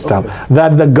need to establish. Okay.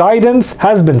 That the guidance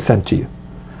has been sent to you.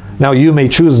 Now you may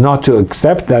choose not to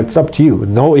accept, that's up to you.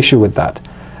 No issue with that.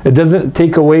 It doesn't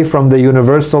take away from the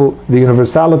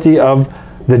universality of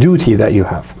the duty that you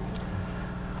have.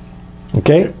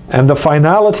 Okay? And the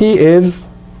finality is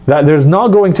that there's not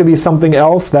going to be something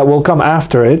else that will come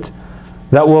after it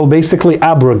that will basically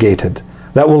abrogate it,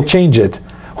 that will change it.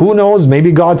 Who knows,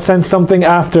 maybe God sent something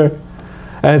after,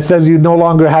 and it says you no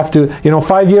longer have to,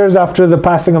 5 years after the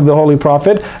passing of the Holy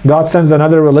Prophet, God sends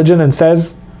another religion and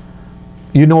says,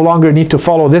 you no longer need to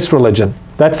follow this religion.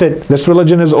 That's it. This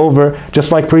religion is over,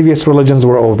 just like previous religions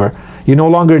were over. You no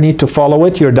longer need to follow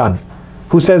it, you're done.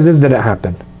 Who says this didn't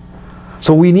happen?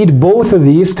 So we need both of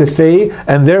these to say,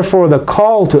 and therefore the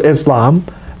call to Islam,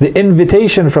 the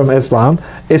invitation from Islam,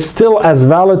 is still as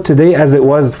valid today as it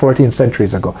was 14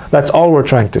 centuries ago. That's all we're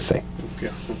trying to say. Okay,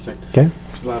 sensei. Okay?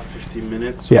 Because we have 15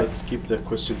 minutes, so yeah. Let's keep the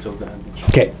question till the end.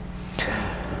 Okay.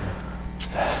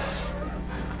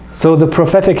 So the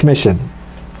prophetic mission.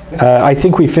 I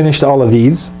think we finished all of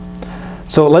these.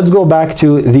 So let's go back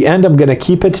to the end. I'm going to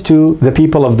keep it to the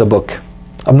people of the book.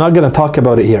 I'm not going to talk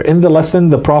about it here. In the lesson,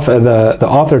 the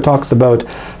author talks about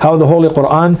how the Holy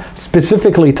Quran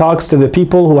specifically talks to the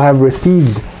people who have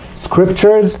received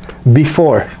scriptures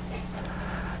before.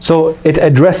 So it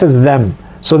addresses them,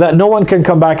 so that no one can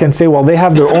come back and say, well, they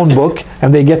have their own book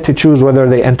and they get to choose whether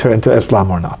they enter into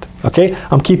Islam or not. Okay?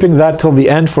 I'm keeping that till the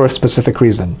end for a specific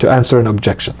reason, to answer an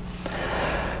objection.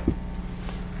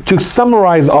 To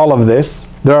summarize all of this,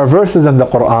 there are verses in the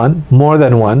Quran, more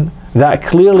than one, that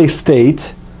clearly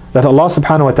state that Allah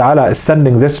subhanahu wa ta'ala is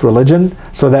sending this religion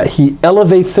so that He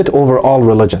elevates it over all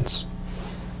religions.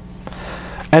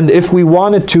 And if we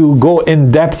wanted to go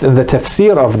in depth in the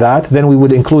tafsir of that, then we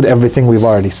would include everything we've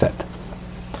already said.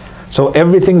 So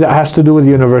everything that has to do with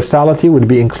universality would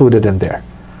be included in there.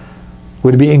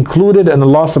 Would be included in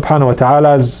Allah subhanahu wa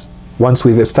ta'ala's, once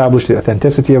we've established the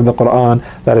authenticity of the Quran,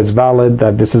 that it's valid,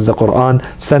 that this is the Quran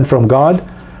sent from God,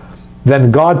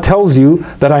 then God tells you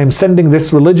that I am sending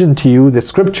this religion to you, this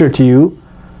scripture to you,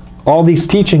 all these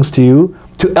teachings to you,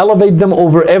 to elevate them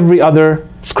over every other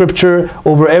scripture,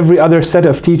 over every other set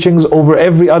of teachings, over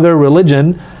every other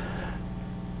religion.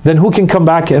 Then who can come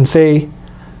back and say,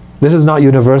 this is not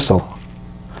universal?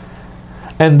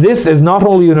 And this is not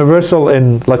only universal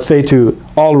in, let's say, to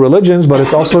all religions, but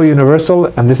it's also universal,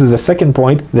 and this is the second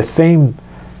point, the same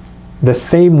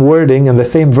wording and the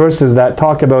same verses that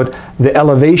talk about the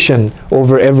elevation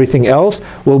over everything else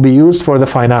will be used for the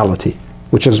finality,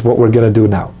 which is what we're going to do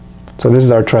now. So this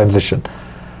is our transition.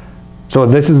 So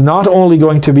this is not only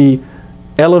going to be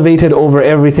elevated over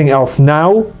everything else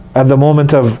now, at the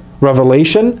moment of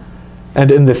revelation,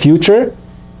 and in the future,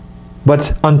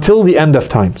 but until the end of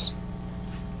times.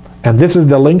 And this is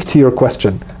the link to your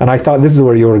question. And I thought this is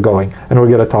where you were going, and we're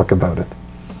going to talk about it.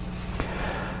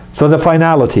 So the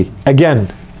finality,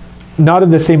 again, not in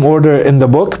the same order in the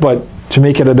book, but to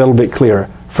make it a little bit clearer.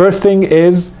 First thing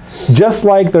is, just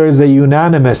like there is a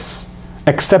unanimous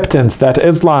acceptance that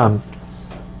Islam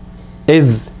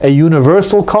is a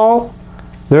universal call,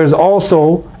 there is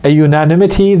also a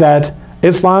unanimity that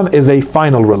Islam is a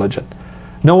final religion.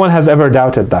 No one has ever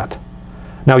doubted that.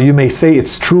 Now you may say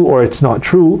it's true or it's not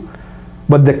true,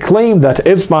 but the claim that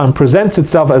Islam presents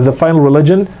itself as a final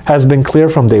religion has been clear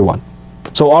from day one.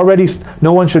 So already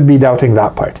no one should be doubting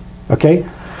that part. Okay?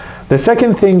 The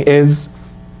second thing is,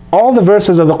 all the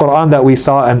verses of the Quran that we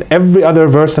saw and every other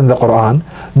verse in the Quran,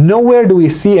 nowhere do we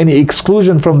see any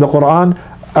exclusion from the Quran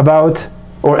about,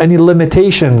 or any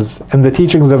limitations in the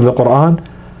teachings of the Quran,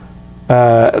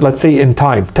 let's say in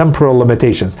time, temporal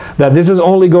limitations. That this is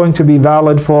only going to be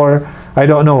valid for, I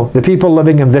don't know, the people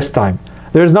living in this time.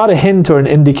 There's not a hint or an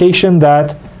indication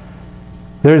that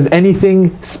there's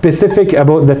anything specific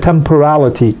about the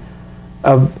temporality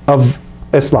of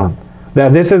Islam.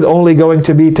 That this is only going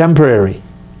to be temporary.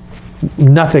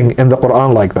 Nothing in the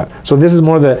Quran like that. So this is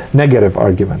more the negative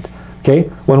argument. Okay?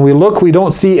 When we look, we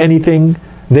don't see anything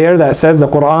there that says the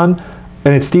Quran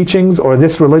and its teachings or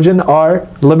this religion are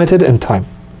limited in time.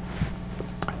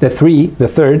 The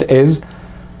third is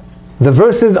the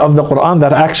verses of the Quran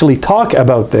that actually talk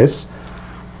about this,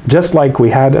 just like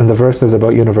we had in the verses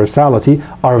about universality,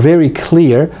 are very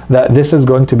clear that this is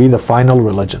going to be the final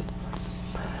religion.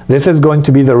 This is going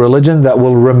to be the religion that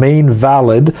will remain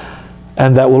valid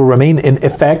and that will remain in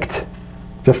effect,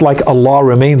 just like Allah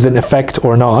remains in effect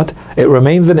or not. It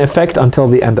remains in effect until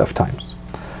the end of times.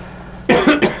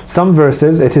 Some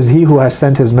verses, it is He who has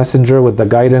sent His messenger with the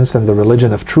guidance and the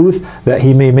religion of truth, that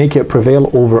He may make it prevail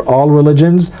over all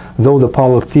religions, though the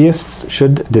polytheists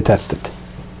should detest it.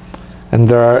 And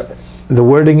the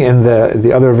wording in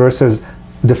the other verses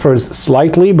differs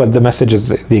slightly, but the message is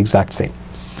the exact same.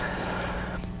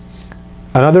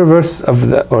 Another verse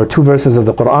or two verses of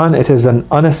the Quran, it is an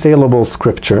unassailable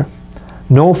scripture.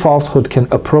 No falsehood can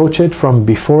approach it from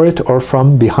before it or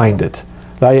from behind it.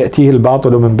 لا يأتيه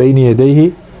الباطل من بين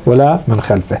يديه ولا من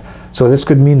خلفه. So this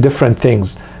could mean different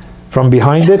things, from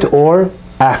behind it or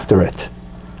after it.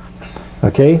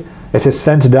 Okay? It is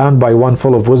sent down by one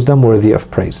full of wisdom, worthy of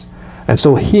praise. And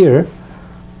so here,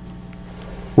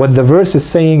 what the verse is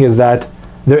saying is that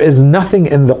there is nothing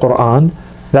in the Quran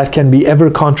that can be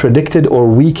ever contradicted or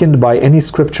weakened by any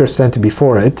scripture sent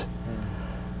before it,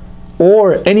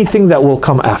 or anything that will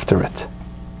come after it.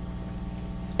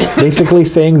 Basically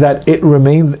saying that it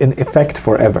remains in effect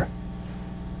forever.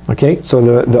 Okay, so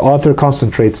the author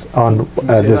concentrates on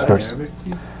this verse.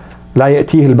 لا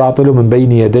يأتيه الباطل من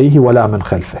بين يديه ولا من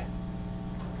خلفه.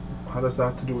 How does that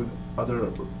have to do with other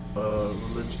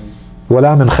religions?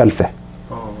 ولا من خلفه.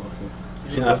 Oh,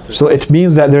 okay. So it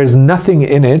means that there is nothing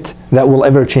in it that will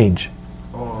ever change.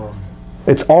 Oh.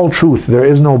 It's all truth. There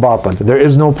is no batil. There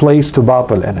is no place to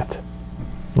batil in it.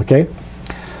 Okay?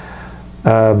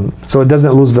 So it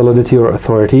doesn't lose validity or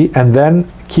authority. And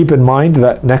then keep in mind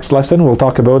that next lesson we'll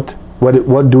talk about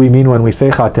what do we mean when we say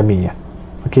Khatamiyya.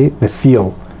 Okay? The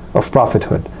seal of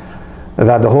prophethood.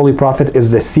 That the Holy Prophet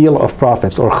is the seal of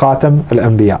prophets, or Khatam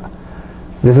al-Anbiya.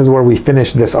 This is where we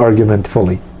finish this argument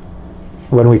fully,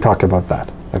 when we talk about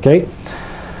that. Okay?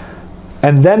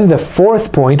 And then the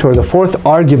fourth point, or the fourth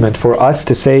argument for us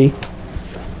to say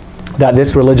that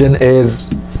this religion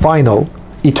is final,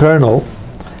 eternal,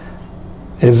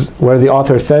 is where the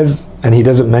author says, and he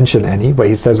doesn't mention any, but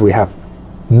he says we have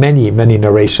many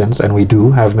narrations, and we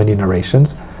do have many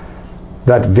narrations,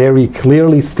 that very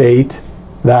clearly state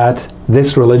that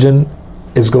this religion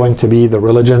is going to be the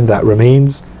religion that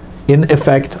remains in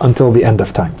effect until the end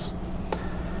of times.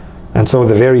 And so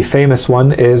the very famous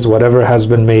one is whatever has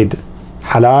been made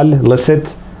halal,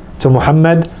 licit to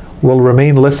Muhammad, will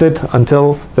remain licit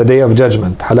until the day of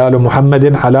judgment. Halal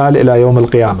Muhammadin halal ila yawm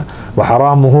al-qiyamah. Wa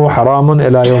haramuhu haramun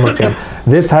ila yawm al-qiyamah.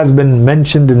 This has been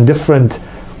mentioned in different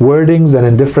wordings and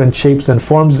in different shapes and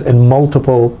forms in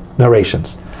multiple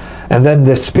narrations. And then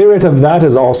the spirit of that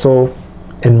is also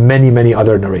in many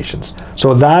other narrations.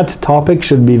 So that topic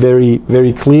should be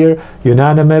very clear,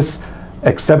 unanimous,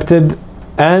 accepted,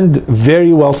 and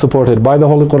very well supported by the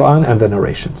Holy Quran and the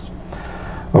narrations.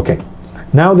 Okay,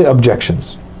 now the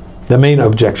objections, the main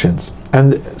objections.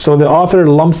 And so the author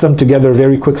lumps them together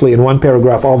very quickly in one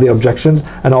paragraph, all the objections,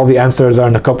 and all the answers are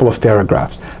in a couple of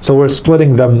paragraphs. So we're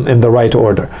splitting them in the right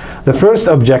order. The first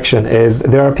objection is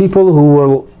there are people who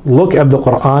will look at the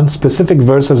Quran, specific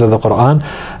verses of the Quran,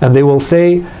 and they will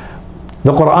say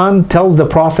the Quran tells the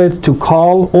Prophet to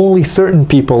call only certain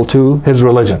people to his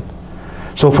religion.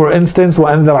 So for instance,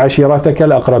 وَأَنذَرْ عَشِيرَتَكَ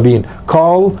الْأَقْرَبِينَ,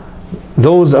 call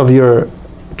those of your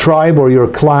tribe or your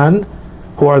clan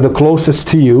who are the closest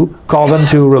to you, call them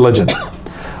to religion.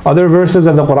 Other verses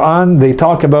of the Quran, they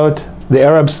talk about the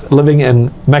Arabs living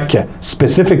in Mecca,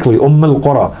 specifically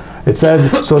al-Qura. It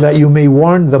says, so that you may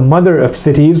warn the mother of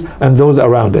cities and those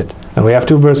around it. And we have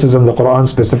two verses in the Quran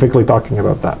specifically talking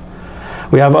about that.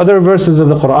 We have other verses of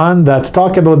the Quran that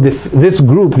talk about this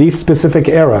group, these specific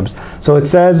Arabs. So it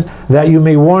says that you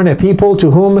may warn a people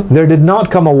to whom there did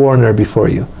not come a warner before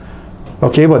you.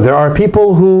 Okay, but there are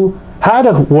people who had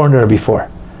a warner before.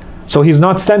 So he's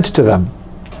not sent to them.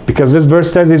 Because this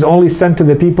verse says he's only sent to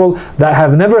the people that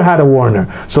have never had a warner.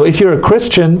 So if you're a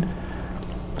Christian,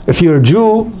 if you're a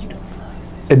Jew,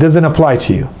 it doesn't apply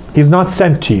to you. He's not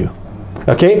sent to you.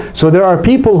 Okay? So there are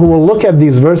people who will look at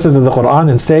these verses of the Quran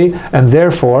and say, and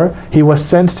therefore he was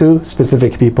sent to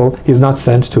specific people. He's not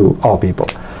sent to all people.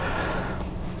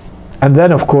 And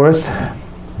then of course,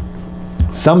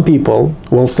 some people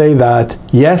will say that,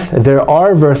 yes, there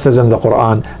are verses in the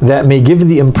Quran that may give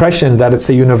the impression that it's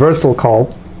a universal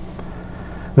call,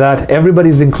 that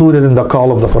everybody's included in the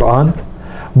call of the Quran.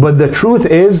 But the truth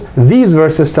is, these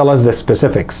verses tell us the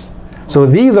specifics. So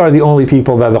these are the only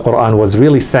people that the Quran was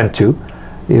really sent to.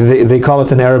 They call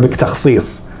it in Arabic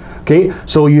takhsis. Okay,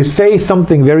 so you say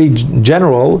something very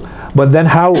general, but then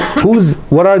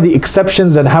what are the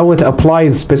exceptions and how it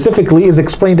applies specifically is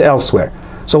explained elsewhere.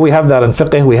 So we have that in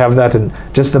fiqh, we have that in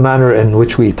just the manner in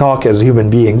which we talk as human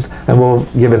beings, and we'll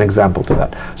give an example to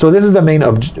that. So this is the main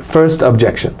first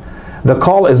objection. The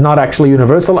call is not actually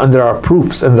universal, and there are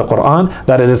proofs in the Quran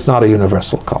that it is not a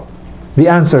universal call. The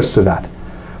answers to that.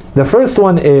 The first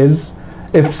one is,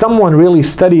 if someone really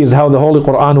studies how the Holy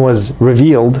Quran was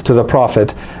revealed to the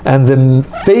Prophet and the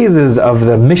phases of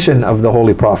the mission of the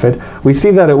Holy Prophet, we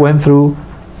see that it went through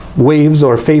waves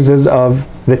or phases of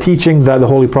the teachings that the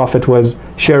Holy Prophet was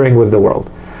sharing with the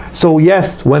world. So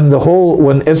yes, when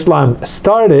Islam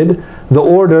started, the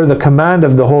order, the command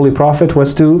of the Holy Prophet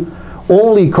was to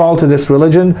only call to this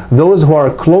religion those who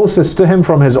are closest to him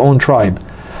from his own tribe.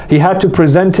 He had to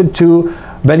present it to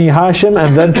Bani Hashim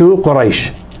and then to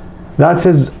Quraysh. That's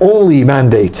his only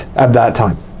mandate at that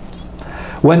time.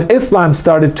 When Islam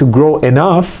started to grow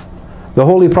enough, the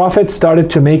Holy Prophet started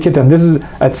to make it, and this is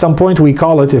at some point we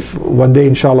call it, if one day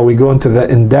inshallah we go into the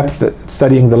in-depth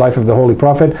studying the life of the Holy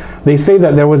Prophet, they say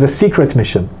that there was a secret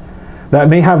mission that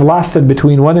may have lasted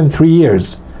between 1 and 3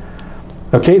 years.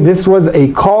 Okay, this was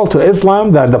a call to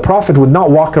Islam that the Prophet would not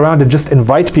walk around and just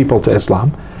invite people to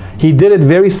Islam. He did it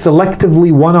very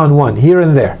selectively, one-on-one, here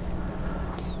and there.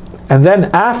 And then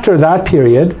after that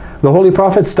period, the Holy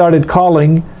Prophet started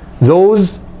calling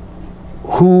those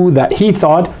that he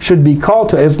thought should be called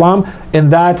to Islam in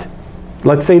that,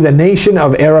 let's say, the nation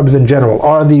of Arabs in general,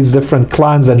 are these different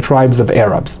clans and tribes of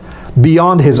Arabs,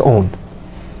 beyond his own.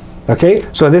 Okay,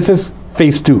 so this is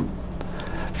phase 2.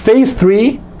 Phase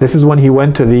 3, this is when he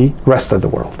went to the rest of the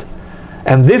world.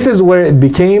 And this is where it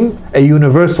became a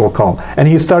universal call. And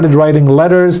he started writing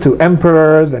letters to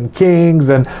emperors and kings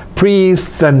and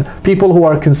priests and people who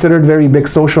are considered very big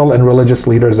social and religious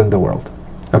leaders in the world.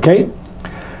 Okay?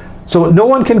 So no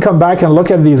one can come back and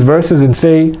look at these verses and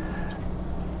say,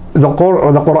 the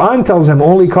Quran tells him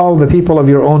only call the people of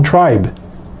your own tribe.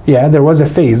 Yeah, there was a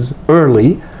phase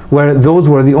early where those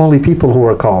were the only people who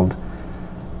were called.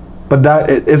 But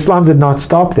Islam did not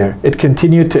stop there. It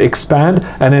continued to expand,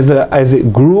 and as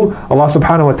it grew, Allah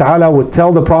subhanahu wa ta'ala would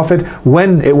tell the Prophet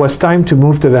when it was time to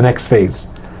move to the next phase.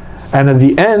 And at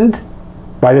the end,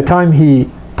 by the time he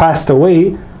passed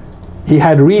away, he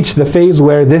had reached the phase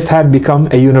where this had become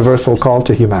a universal call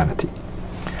to humanity.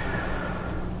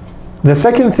 The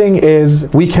second thing is,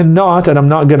 we cannot, and I'm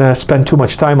not going to spend too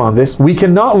much time on this, we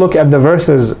cannot look at the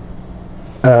verses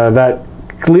that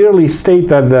clearly state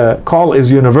that the call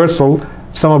is universal,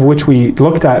 some of which we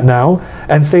looked at now,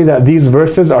 and say that these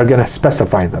verses are going to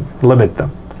specify them, limit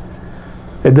them.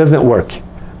 It doesn't work.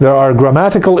 There are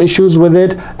grammatical issues with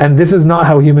it, and this is not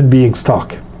how human beings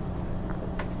talk.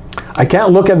 I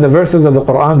can't look at the verses of the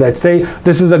Quran that say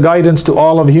this is a guidance to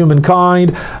all of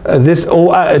humankind,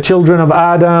 children of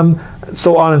Adam,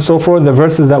 so on and so forth, the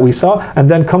verses that we saw, and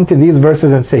then come to these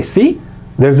verses and say, see,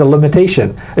 there's a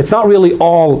limitation. It's not really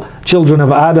all children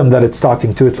of Adam that it's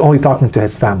talking to, it's only talking to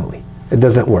his family. It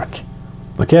doesn't work.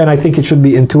 Okay, and I think it should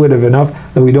be intuitive enough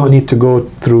that we don't need to go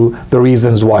through the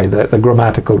reasons why, the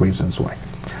grammatical reasons why.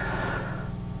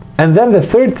 And then the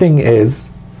third thing is,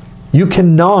 you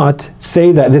cannot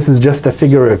say that this is just a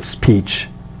figure of speech.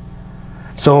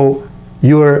 So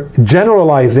you're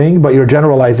generalizing, but you're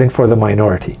generalizing for the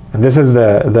minority. And this is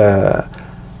the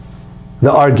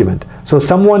argument. So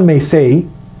someone may say,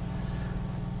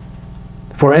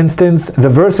 for instance, the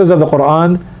verses of the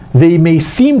Quran, they may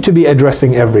seem to be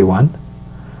addressing everyone,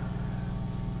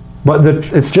 but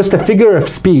it's just a figure of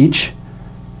speech,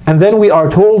 and then we are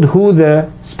told who the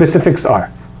specifics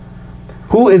are.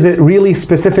 Who is it really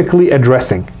specifically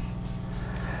addressing?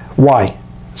 Why?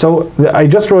 So I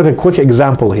just wrote a quick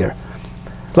example here.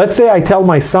 Let's say I tell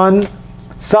my son,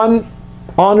 son,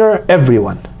 honor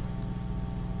everyone.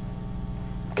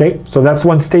 Okay, so that's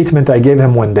one statement I gave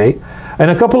him one day.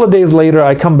 And a couple of days later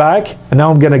I come back, and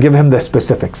now I'm going to give him the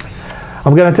specifics.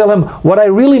 I'm going to tell him, what I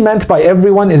really meant by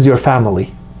everyone is your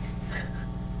family.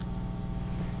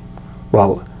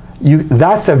 Well,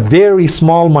 that's a very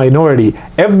small minority.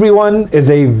 Everyone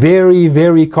is a very,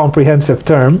 very comprehensive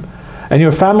term, and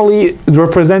your family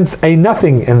represents a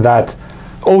nothing in that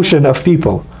ocean of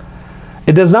people.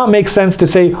 It does not make sense to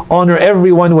say honor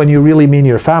everyone when you really mean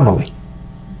your family.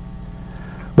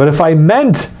 But if I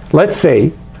meant, let's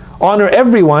say, honor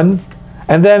everyone,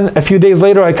 and then a few days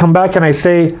later I come back and I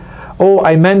say, oh,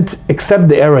 I meant accept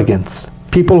the arrogance.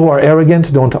 People who are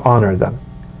arrogant, don't honor them.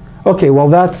 Okay, well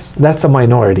that's a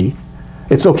minority.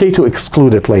 It's okay to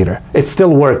exclude it later. It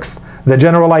still works. The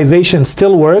generalization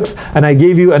still works, and I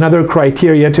gave you another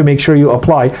criteria to make sure you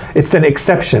apply. It's an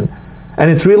exception.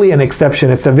 And it's really an exception.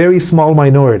 It's a very small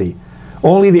minority.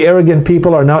 Only the arrogant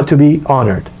people are not to be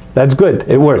honored. That's good.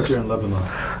 It works. Here in Lebanon.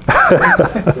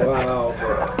 Wow.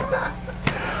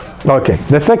 Okay,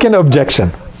 the second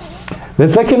objection. The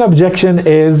second objection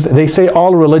is they say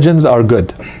all religions are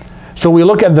good. So we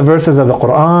look at the verses of the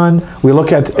Quran, we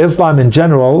look at Islam in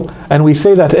general, and we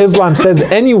say that Islam says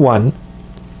anyone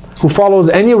who follows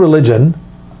any religion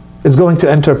is going to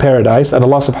enter paradise, and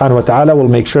Allah subhanahu wa ta'ala will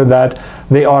make sure that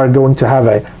they are going to have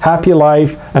a happy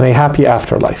life and a happy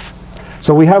afterlife.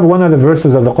 So we have one of the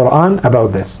verses of the Quran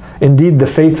about this. Indeed, the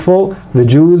faithful, the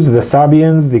Jews, the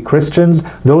Sabians, the Christians,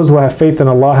 those who have faith in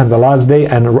Allah and the last day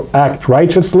and act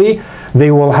righteously, they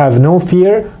will have no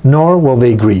fear, nor will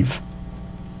they grieve.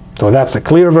 So that's a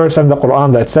clear verse in the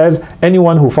Quran that says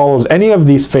anyone who follows any of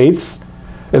these faiths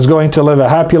is going to live a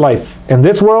happy life in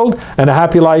this world and a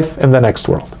happy life in the next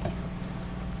world.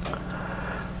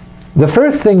 The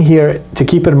first thing here to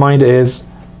keep in mind is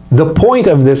the point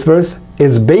of this verse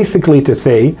is basically to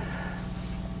say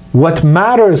what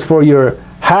matters for your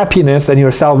happiness and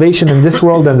your salvation in this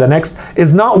world and the next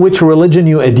is not which religion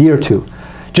you adhere to.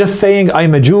 Just saying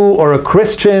I'm a Jew or a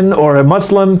Christian or a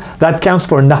Muslim, that counts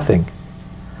for nothing.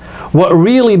 What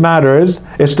really matters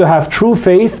is to have true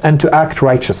faith and to act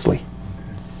righteously.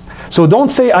 So don't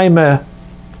say I'm a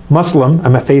Muslim,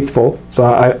 I'm a faithful, so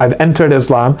I've entered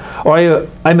Islam, or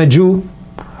I'm a Jew,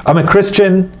 I'm a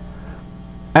Christian,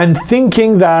 and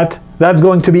thinking that that's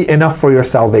going to be enough for your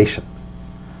salvation.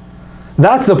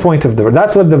 That's the point of the verse.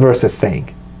 That's what the verse is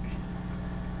saying.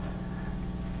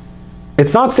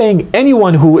 It's not saying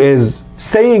anyone who is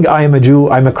saying I am a Jew,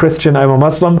 I'm a Christian, I'm a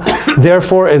Muslim,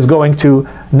 therefore is going to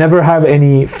never have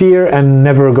any fear and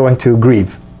never going to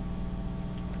grieve.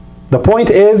 The point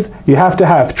is you have to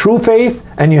have true faith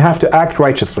and you have to act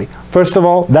righteously. First of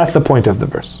all, that's the point of the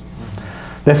verse.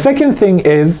 The second thing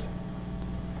is,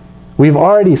 we've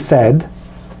already said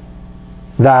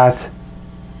that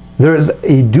there is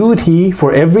a duty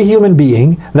for every human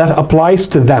being that applies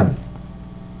to them.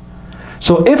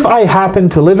 So if I happen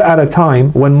to live at a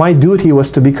time when my duty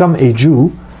was to become a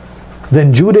Jew,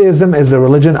 then Judaism is a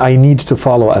religion I need to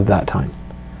follow at that time.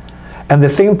 And the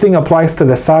same thing applies to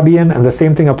the Sabian, and the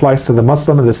same thing applies to the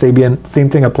Muslim, and the same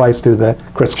thing applies to the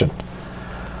Christian.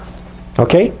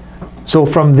 Okay? So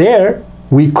from there,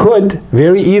 we could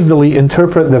very easily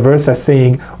interpret the verse as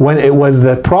saying, when it was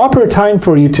the proper time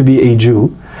for you to be a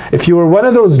Jew, if you were one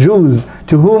of those Jews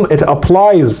to whom it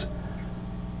applies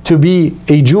to be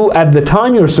a Jew at the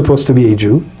time you're supposed to be a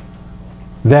Jew,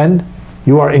 then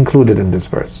you are included in this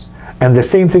verse. And the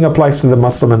same thing applies to the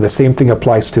Muslim, and the same thing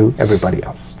applies to everybody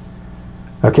else.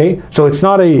 Okay? So it's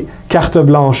not a carte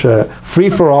blanche,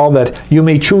 free-for-all that you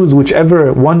may choose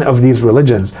whichever one of these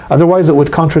religions. Otherwise it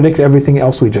would contradict everything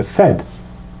else we just said.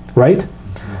 Right?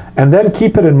 And then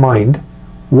keep it in mind,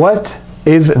 what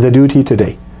is the duty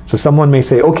today? So someone may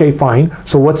say, okay, fine,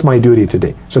 so what's my duty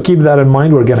today? So keep that in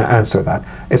mind, we're going to answer that,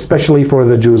 especially for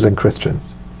the Jews and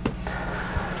Christians.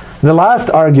 The last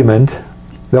argument,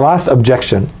 the last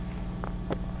objection,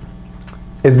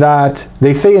 is that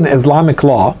they say in Islamic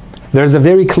law, there's a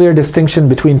very clear distinction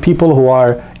between people who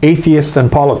are atheists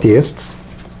and polytheists,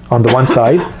 on the one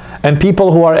side, and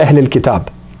people who are Ahl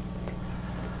al-Kitab.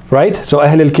 Right? So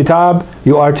Ahl al-Kitab,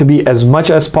 you are to be as much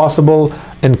as possible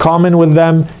in common with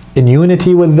them, in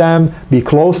unity with them, be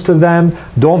close to them,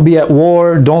 don't be at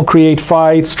war, don't create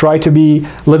fights, try to be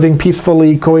living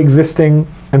peacefully, coexisting,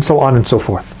 and so on and so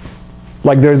forth.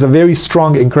 Like there's a very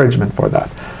strong encouragement for that.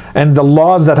 And the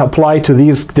laws that apply to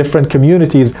these different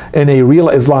communities in a real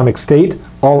Islamic state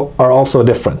are also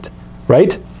different,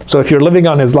 right? So if you're living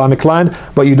on Islamic land,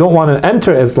 but you don't want to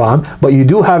enter Islam, but you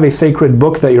do have a sacred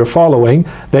book that you're following,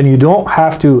 then you don't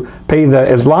have to pay the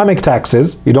Islamic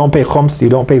taxes. You don't pay khums, you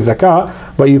don't pay zakah,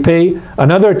 but you pay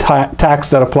another tax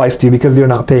that applies to you because you're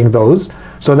not paying those,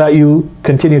 so that you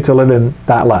continue to live in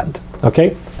that land,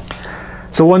 okay?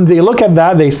 So when they look at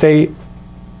that, they say,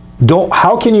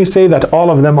 how can you say that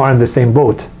all of them are in the same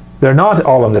boat? They're not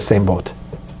all in the same boat.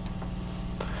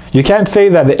 You can't say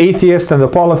that the atheist and the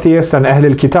polytheist and Ahl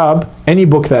al-Kitab, any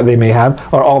book that they may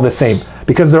have, are all the same.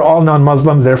 Because they're all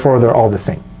non-Muslims, therefore they're all the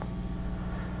same.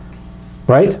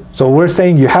 Right? So we're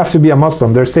saying you have to be a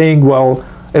Muslim. They're saying, well,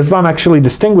 Islam actually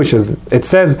distinguishes. It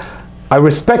says, I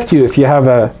respect you if you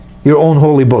have your own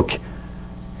holy book.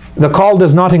 The call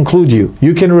does not include you.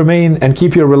 You can remain and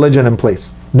keep your religion in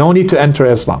place. No need to enter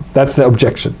Islam. That's the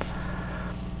objection.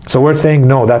 So we're saying,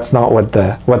 no, that's not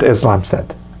what Islam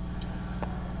said.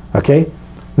 Okay?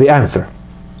 The answer.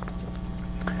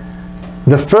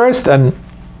 The first and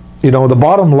the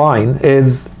bottom line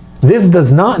is, this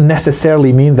does not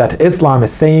necessarily mean that Islam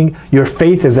is saying your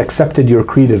faith is accepted, your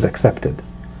creed is accepted.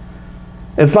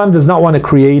 Islam does not want to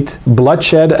create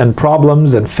bloodshed and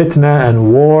problems and fitna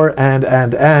and war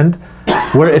and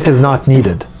where it is not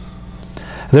needed.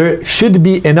 There should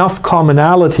be enough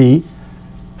commonality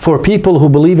for people who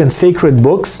believe in sacred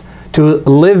books to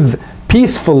live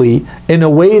peacefully in a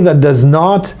way that does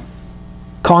not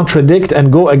contradict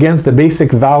and go against the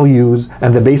basic values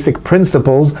and the basic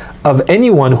principles of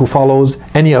anyone who follows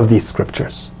any of these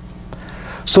scriptures.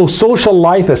 So social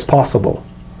life is possible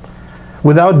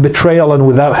without betrayal and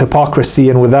without hypocrisy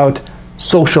and without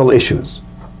social issues.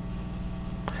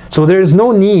 So there is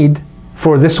no need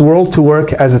for this world to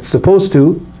work as it's supposed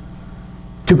to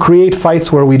create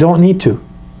fights where we don't need to.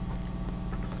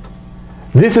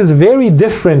 This is very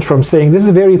different from saying, this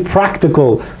is very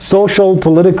practical, social,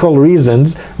 political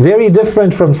reasons, very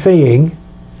different from saying,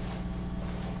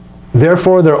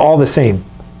 therefore they're all the same.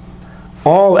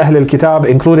 All Ahl al-Kitab,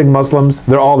 including Muslims,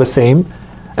 they're all the same.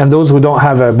 And those who don't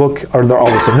have a book, they're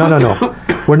all the same. No, no, no.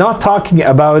 We're not talking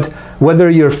about whether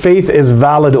your faith is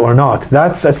valid or not.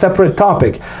 That's a separate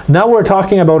topic. Now we're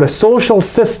talking about a social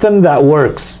system that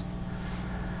works,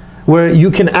 where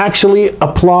you can actually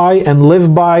apply and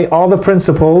live by all the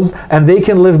principles, and they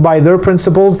can live by their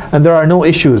principles, and there are no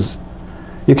issues.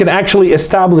 You can actually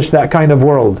establish that kind of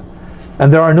world,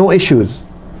 and there are no issues.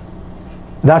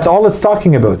 That's all it's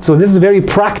talking about. So this is very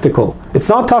practical. It's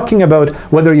not talking about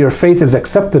whether your faith is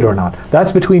accepted or not.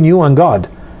 That's between you and God.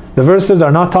 The verses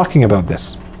are not talking about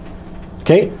this.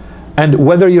 Okay? And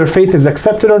whether your faith is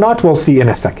accepted or not, we'll see in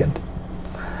a second.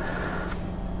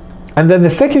 And then the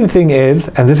second thing is,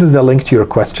 and this is the link to your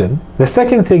question, the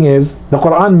second thing is, the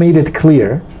Quran made it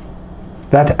clear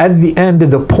that at the end,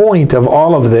 the point of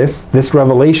all of this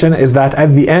revelation is that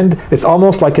at the end, it's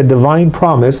almost like a divine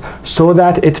promise, so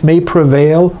that it may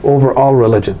prevail over all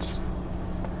religions.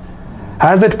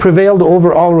 Has it prevailed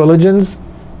over all religions?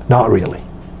 Not really.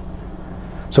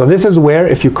 So this is where,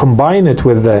 if you combine it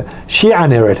with the Shia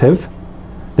narrative,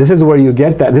 this is where you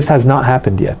get that this has not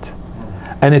happened yet.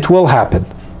 And it will happen.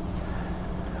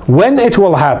 When it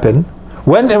will happen,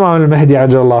 when Imam al-Mahdi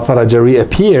Ajallah Farajah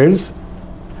reappears,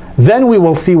 then we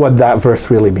will see what that verse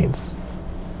really means.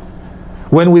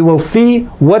 When we will see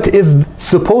what is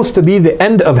supposed to be the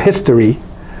end of history,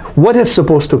 what is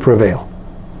supposed to prevail?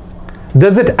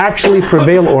 Does it actually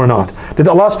prevail or not? Did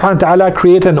Allah subhanahu wa ta'ala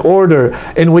create an order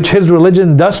in which His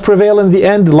religion does prevail in the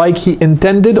end like He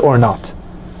intended or not?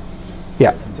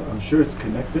 Yeah. I'm sure it's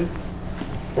connected.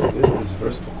 This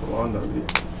verse of the Quran that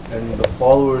and the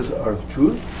followers of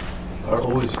truth are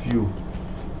always few.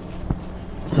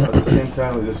 So at the same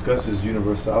time it discusses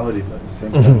universality, but at the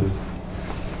same time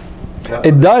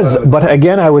it does, but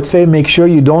again I would say make sure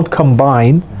you don't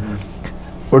combine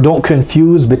or don't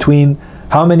confuse between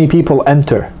how many people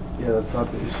enter. Yeah, that's not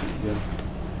the issue. Yeah.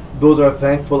 Those are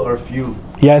thankful are few.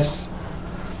 Yes.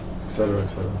 Etc.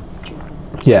 Etc.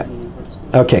 Yeah.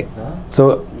 Okay.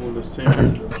 So The same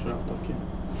as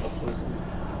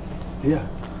yeah.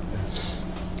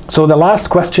 So the last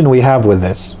question we have with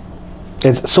this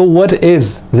is, so what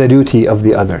is the duty of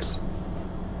the others?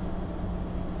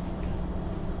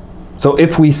 So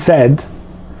if we said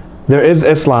there is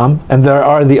Islam and there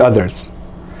are the others,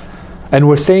 and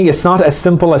we're saying it's not as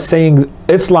simple as saying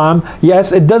Islam,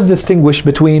 yes, it does distinguish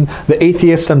between the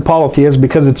atheists and polytheists,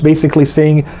 because it's basically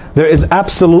saying there is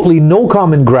absolutely no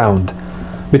common ground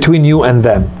between you and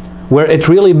them. Where it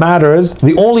really matters,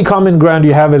 the only common ground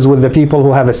you have is with the people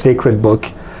who have a sacred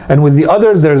book. And with the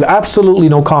others, there's absolutely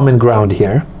no common ground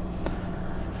here.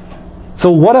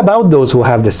 So what about those who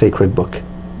have the sacred book?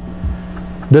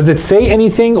 Does it say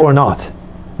anything or not?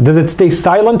 Does it stay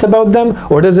silent about them,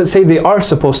 or does it say they are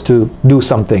supposed to do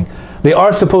something? They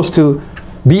are supposed to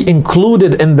be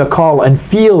included in the call and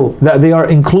feel that they are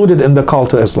included in the call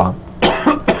to Islam.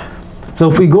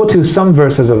 So if we go to some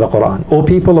verses of the Quran, O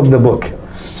people of the book,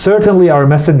 certainly our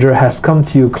messenger has come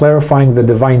to you clarifying the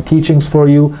divine teachings for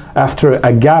you after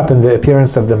a gap in the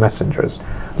appearance of the messengers,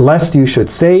 lest you should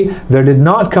say, there did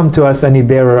not come to us any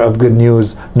bearer of good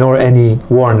news, nor any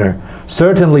warner.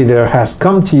 Certainly there has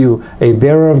come to you a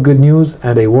bearer of good news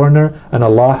and a warner, and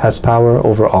Allah has power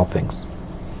over all things.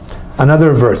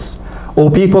 Another verse, O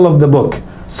people of the book,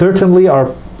 certainly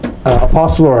our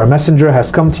apostle or a messenger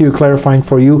has come to you clarifying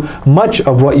for you much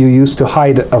of what you used to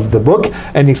hide of the book,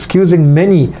 and excusing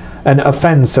many an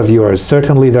offense of yours.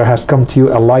 Certainly there has come to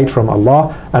you a light from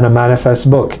Allah and a manifest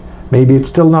book. Maybe it's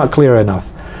still not clear enough.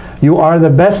 You are the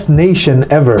best nation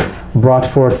ever brought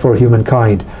forth for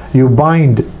humankind. You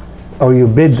bind, or you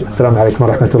bid, Assalamu alaikum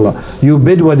wa rahmatullah. You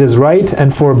bid what is right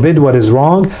and forbid what is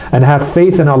wrong, and have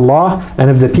faith in Allah,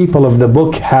 and if the people of the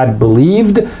book had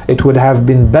believed, it would have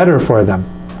been better for them.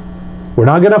 We're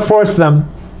not going to force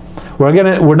them. We're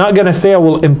not going to say I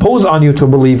will impose on you to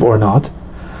believe or not.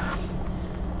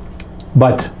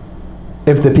 But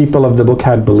if the people of the book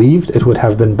had believed, it would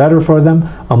have been better for them.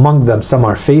 Among them some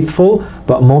are faithful,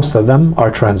 but most of them are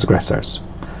transgressors.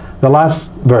 The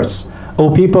last verse,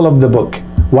 O people of the book,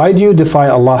 why do you defy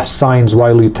Allah's signs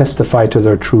while you testify to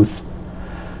their truth?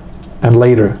 And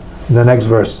later, the next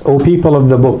verse, O people of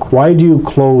the book, why do you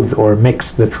clothe or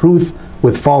mix the truth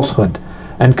with falsehood,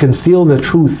 and conceal the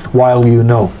truth while you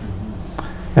know?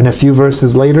 And a few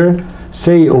verses later,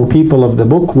 say, O people of the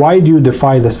book, why do you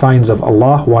defy the signs of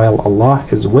Allah while Allah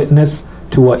is witness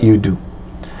to what you do?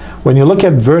 When you look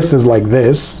at verses like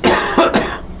this,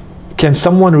 can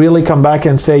someone really come back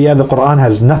and say, yeah, the Quran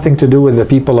has nothing to do with the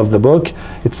people of the book?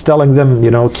 It's telling them,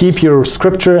 keep your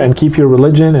scripture and keep your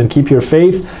religion and keep your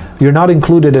faith. You're not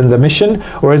included in the mission.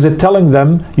 Or is it telling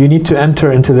them, you need to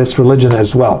enter into this religion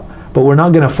as well, but we're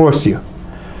not going to force you,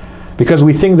 because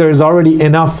we think there is already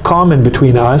enough common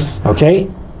between us, okay?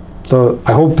 So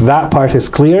I hope that part is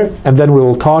clear, and then we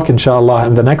will talk inshallah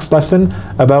in the next lesson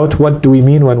about what do we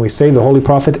mean when we say the Holy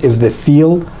Prophet is the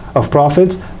seal of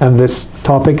prophets, and this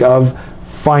topic of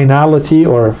finality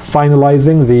or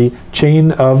finalizing the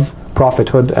chain of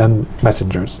prophethood and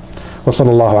messengers. وصلى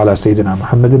الله على سيدنا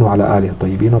محمد وعلى آله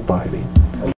الطيبين الطاهرين.